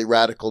fairly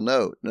radical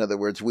note. In other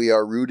words, we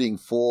are rooting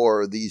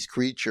for these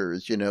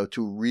creatures, to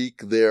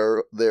wreak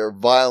their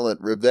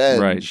violent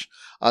revenge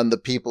on the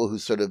people who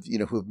sort of,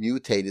 who have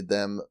mutated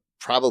them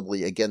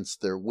probably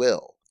against their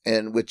will.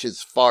 And which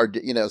is far,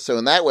 so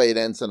in that way it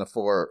ends on a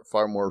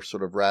far more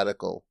sort of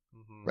radical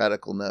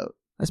note.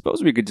 I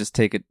suppose we could just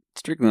take it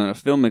strictly on a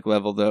filmic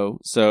level,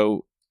 though.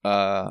 So,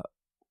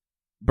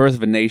 Birth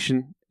of a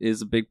Nation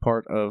is a big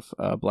part of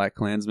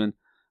BlacKkKlansman.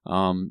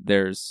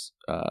 There's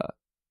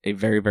a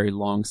very, very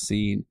long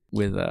scene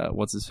with,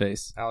 what's his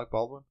face? Alec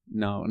Baldwin?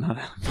 No, not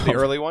Alec Baldwin.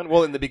 The early one?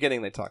 Well, in the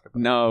beginning they talk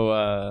about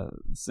No,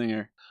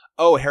 singer.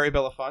 Oh, Harry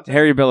Belafonte?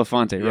 Harry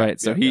Belafonte, right.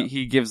 So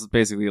he gives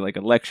basically like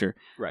a lecture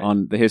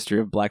on the history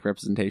of black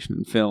representation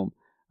in film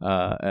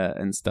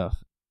and stuff.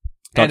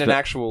 And an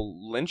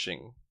actual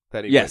lynching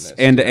that he witnessed.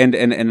 And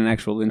an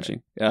actual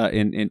lynching.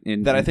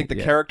 In that I think the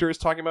character is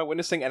talking about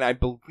witnessing, and I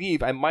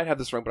believe, I might have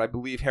this wrong, but I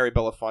believe Harry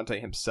Belafonte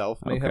himself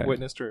may have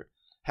witnessed or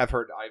have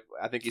heard.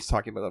 I think he's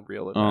talking about a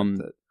real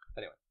event.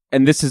 Anyway.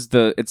 And this is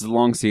it's a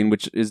long scene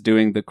which is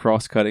doing the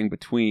cross-cutting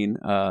between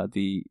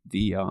the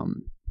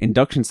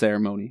induction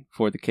ceremony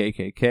for the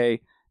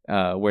KKK,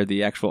 where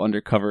the actual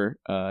undercover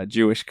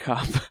Jewish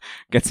cop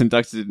gets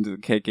inducted into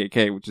the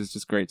KKK, which is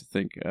just great to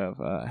think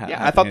of.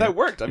 I thought that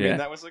worked. I mean,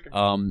 that was like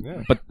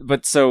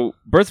But so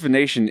Birth of a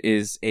Nation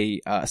is a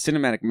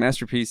cinematic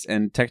masterpiece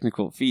and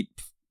technical feat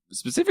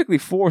specifically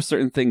for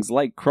certain things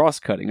like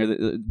cross-cutting, or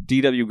the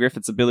D.W.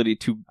 Griffith's ability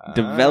to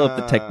develop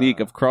the technique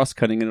of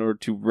cross-cutting in order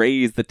to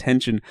raise the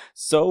tension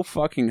so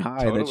fucking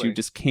high that you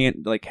just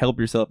can't help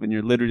yourself, and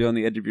you're literally on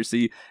the edge of your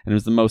seat, and it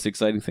was the most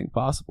exciting thing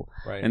possible.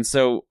 Right. And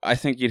so I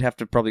think you'd have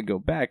to probably go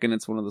back, and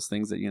it's one of those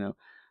things that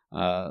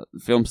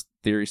film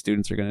theory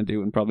students are going to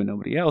do, and probably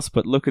nobody else,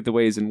 but look at the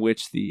ways in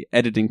which the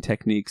editing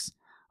techniques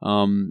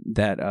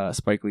that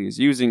Spike Lee is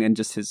using, and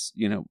just his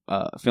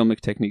filmic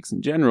techniques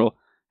in general,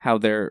 how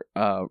they're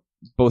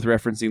both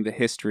referencing the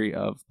history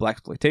of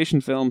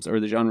blaxploitation films, or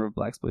the genre of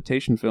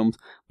blaxploitation films,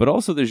 but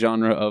also the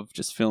genre of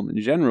just film in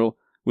general,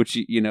 which,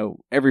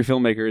 every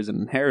filmmaker is an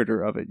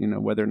inheritor of it,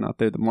 whether or not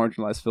they're the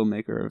marginalized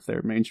filmmaker, or if they're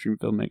a mainstream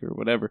filmmaker or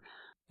whatever.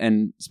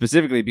 And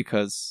specifically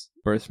because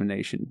Birth of a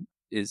Nation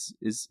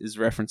is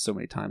referenced so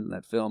many times in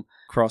that film,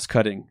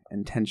 cross-cutting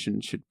and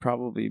tension should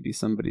probably be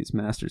somebody's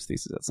master's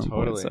thesis at some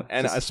point. So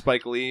and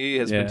Spike Lee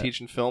has been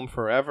teaching film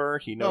forever.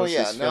 He knows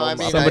his film.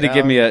 Somebody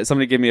give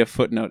me a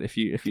footnote if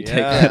you take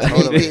that.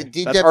 Totally.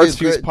 That Arts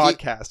Views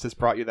podcast has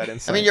brought you that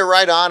insight. I mean, you're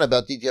right on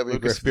about D.W.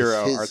 Lucas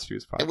Spiro, Arts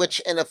Views podcast, which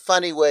in a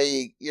funny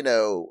way,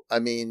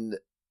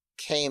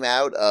 came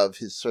out of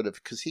his sort of,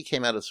 because he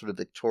came out of sort of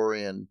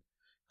Victorian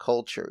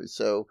culture,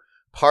 so.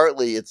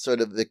 Partly it's sort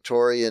of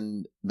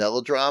Victorian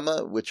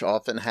melodrama, which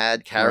often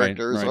had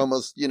characters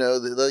almost,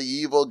 the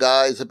evil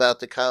guy's about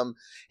to come.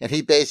 And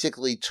he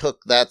basically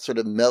took that sort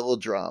of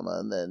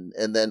melodrama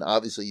and then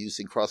obviously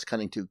using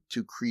cross-cutting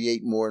to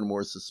create more and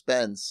more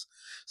suspense.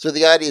 So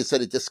the idea is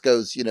that it just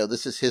goes,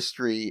 this is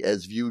history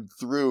as viewed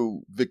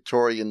through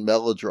Victorian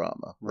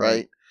melodrama,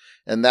 right?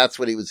 And that's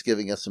what he was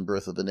giving us in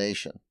Birth of a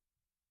Nation.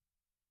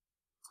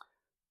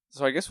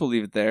 So I guess we'll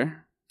leave it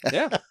there.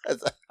 Yeah,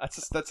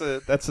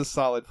 that's a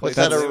solid place.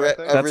 Was that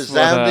a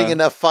resounding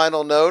enough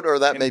final note, or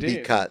that may be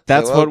cut?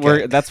 That's what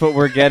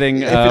we're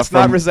getting. If it's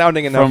not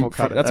resounding enough, we'll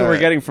cut it. That's what we're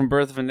getting from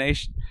Birth of a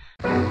Nation.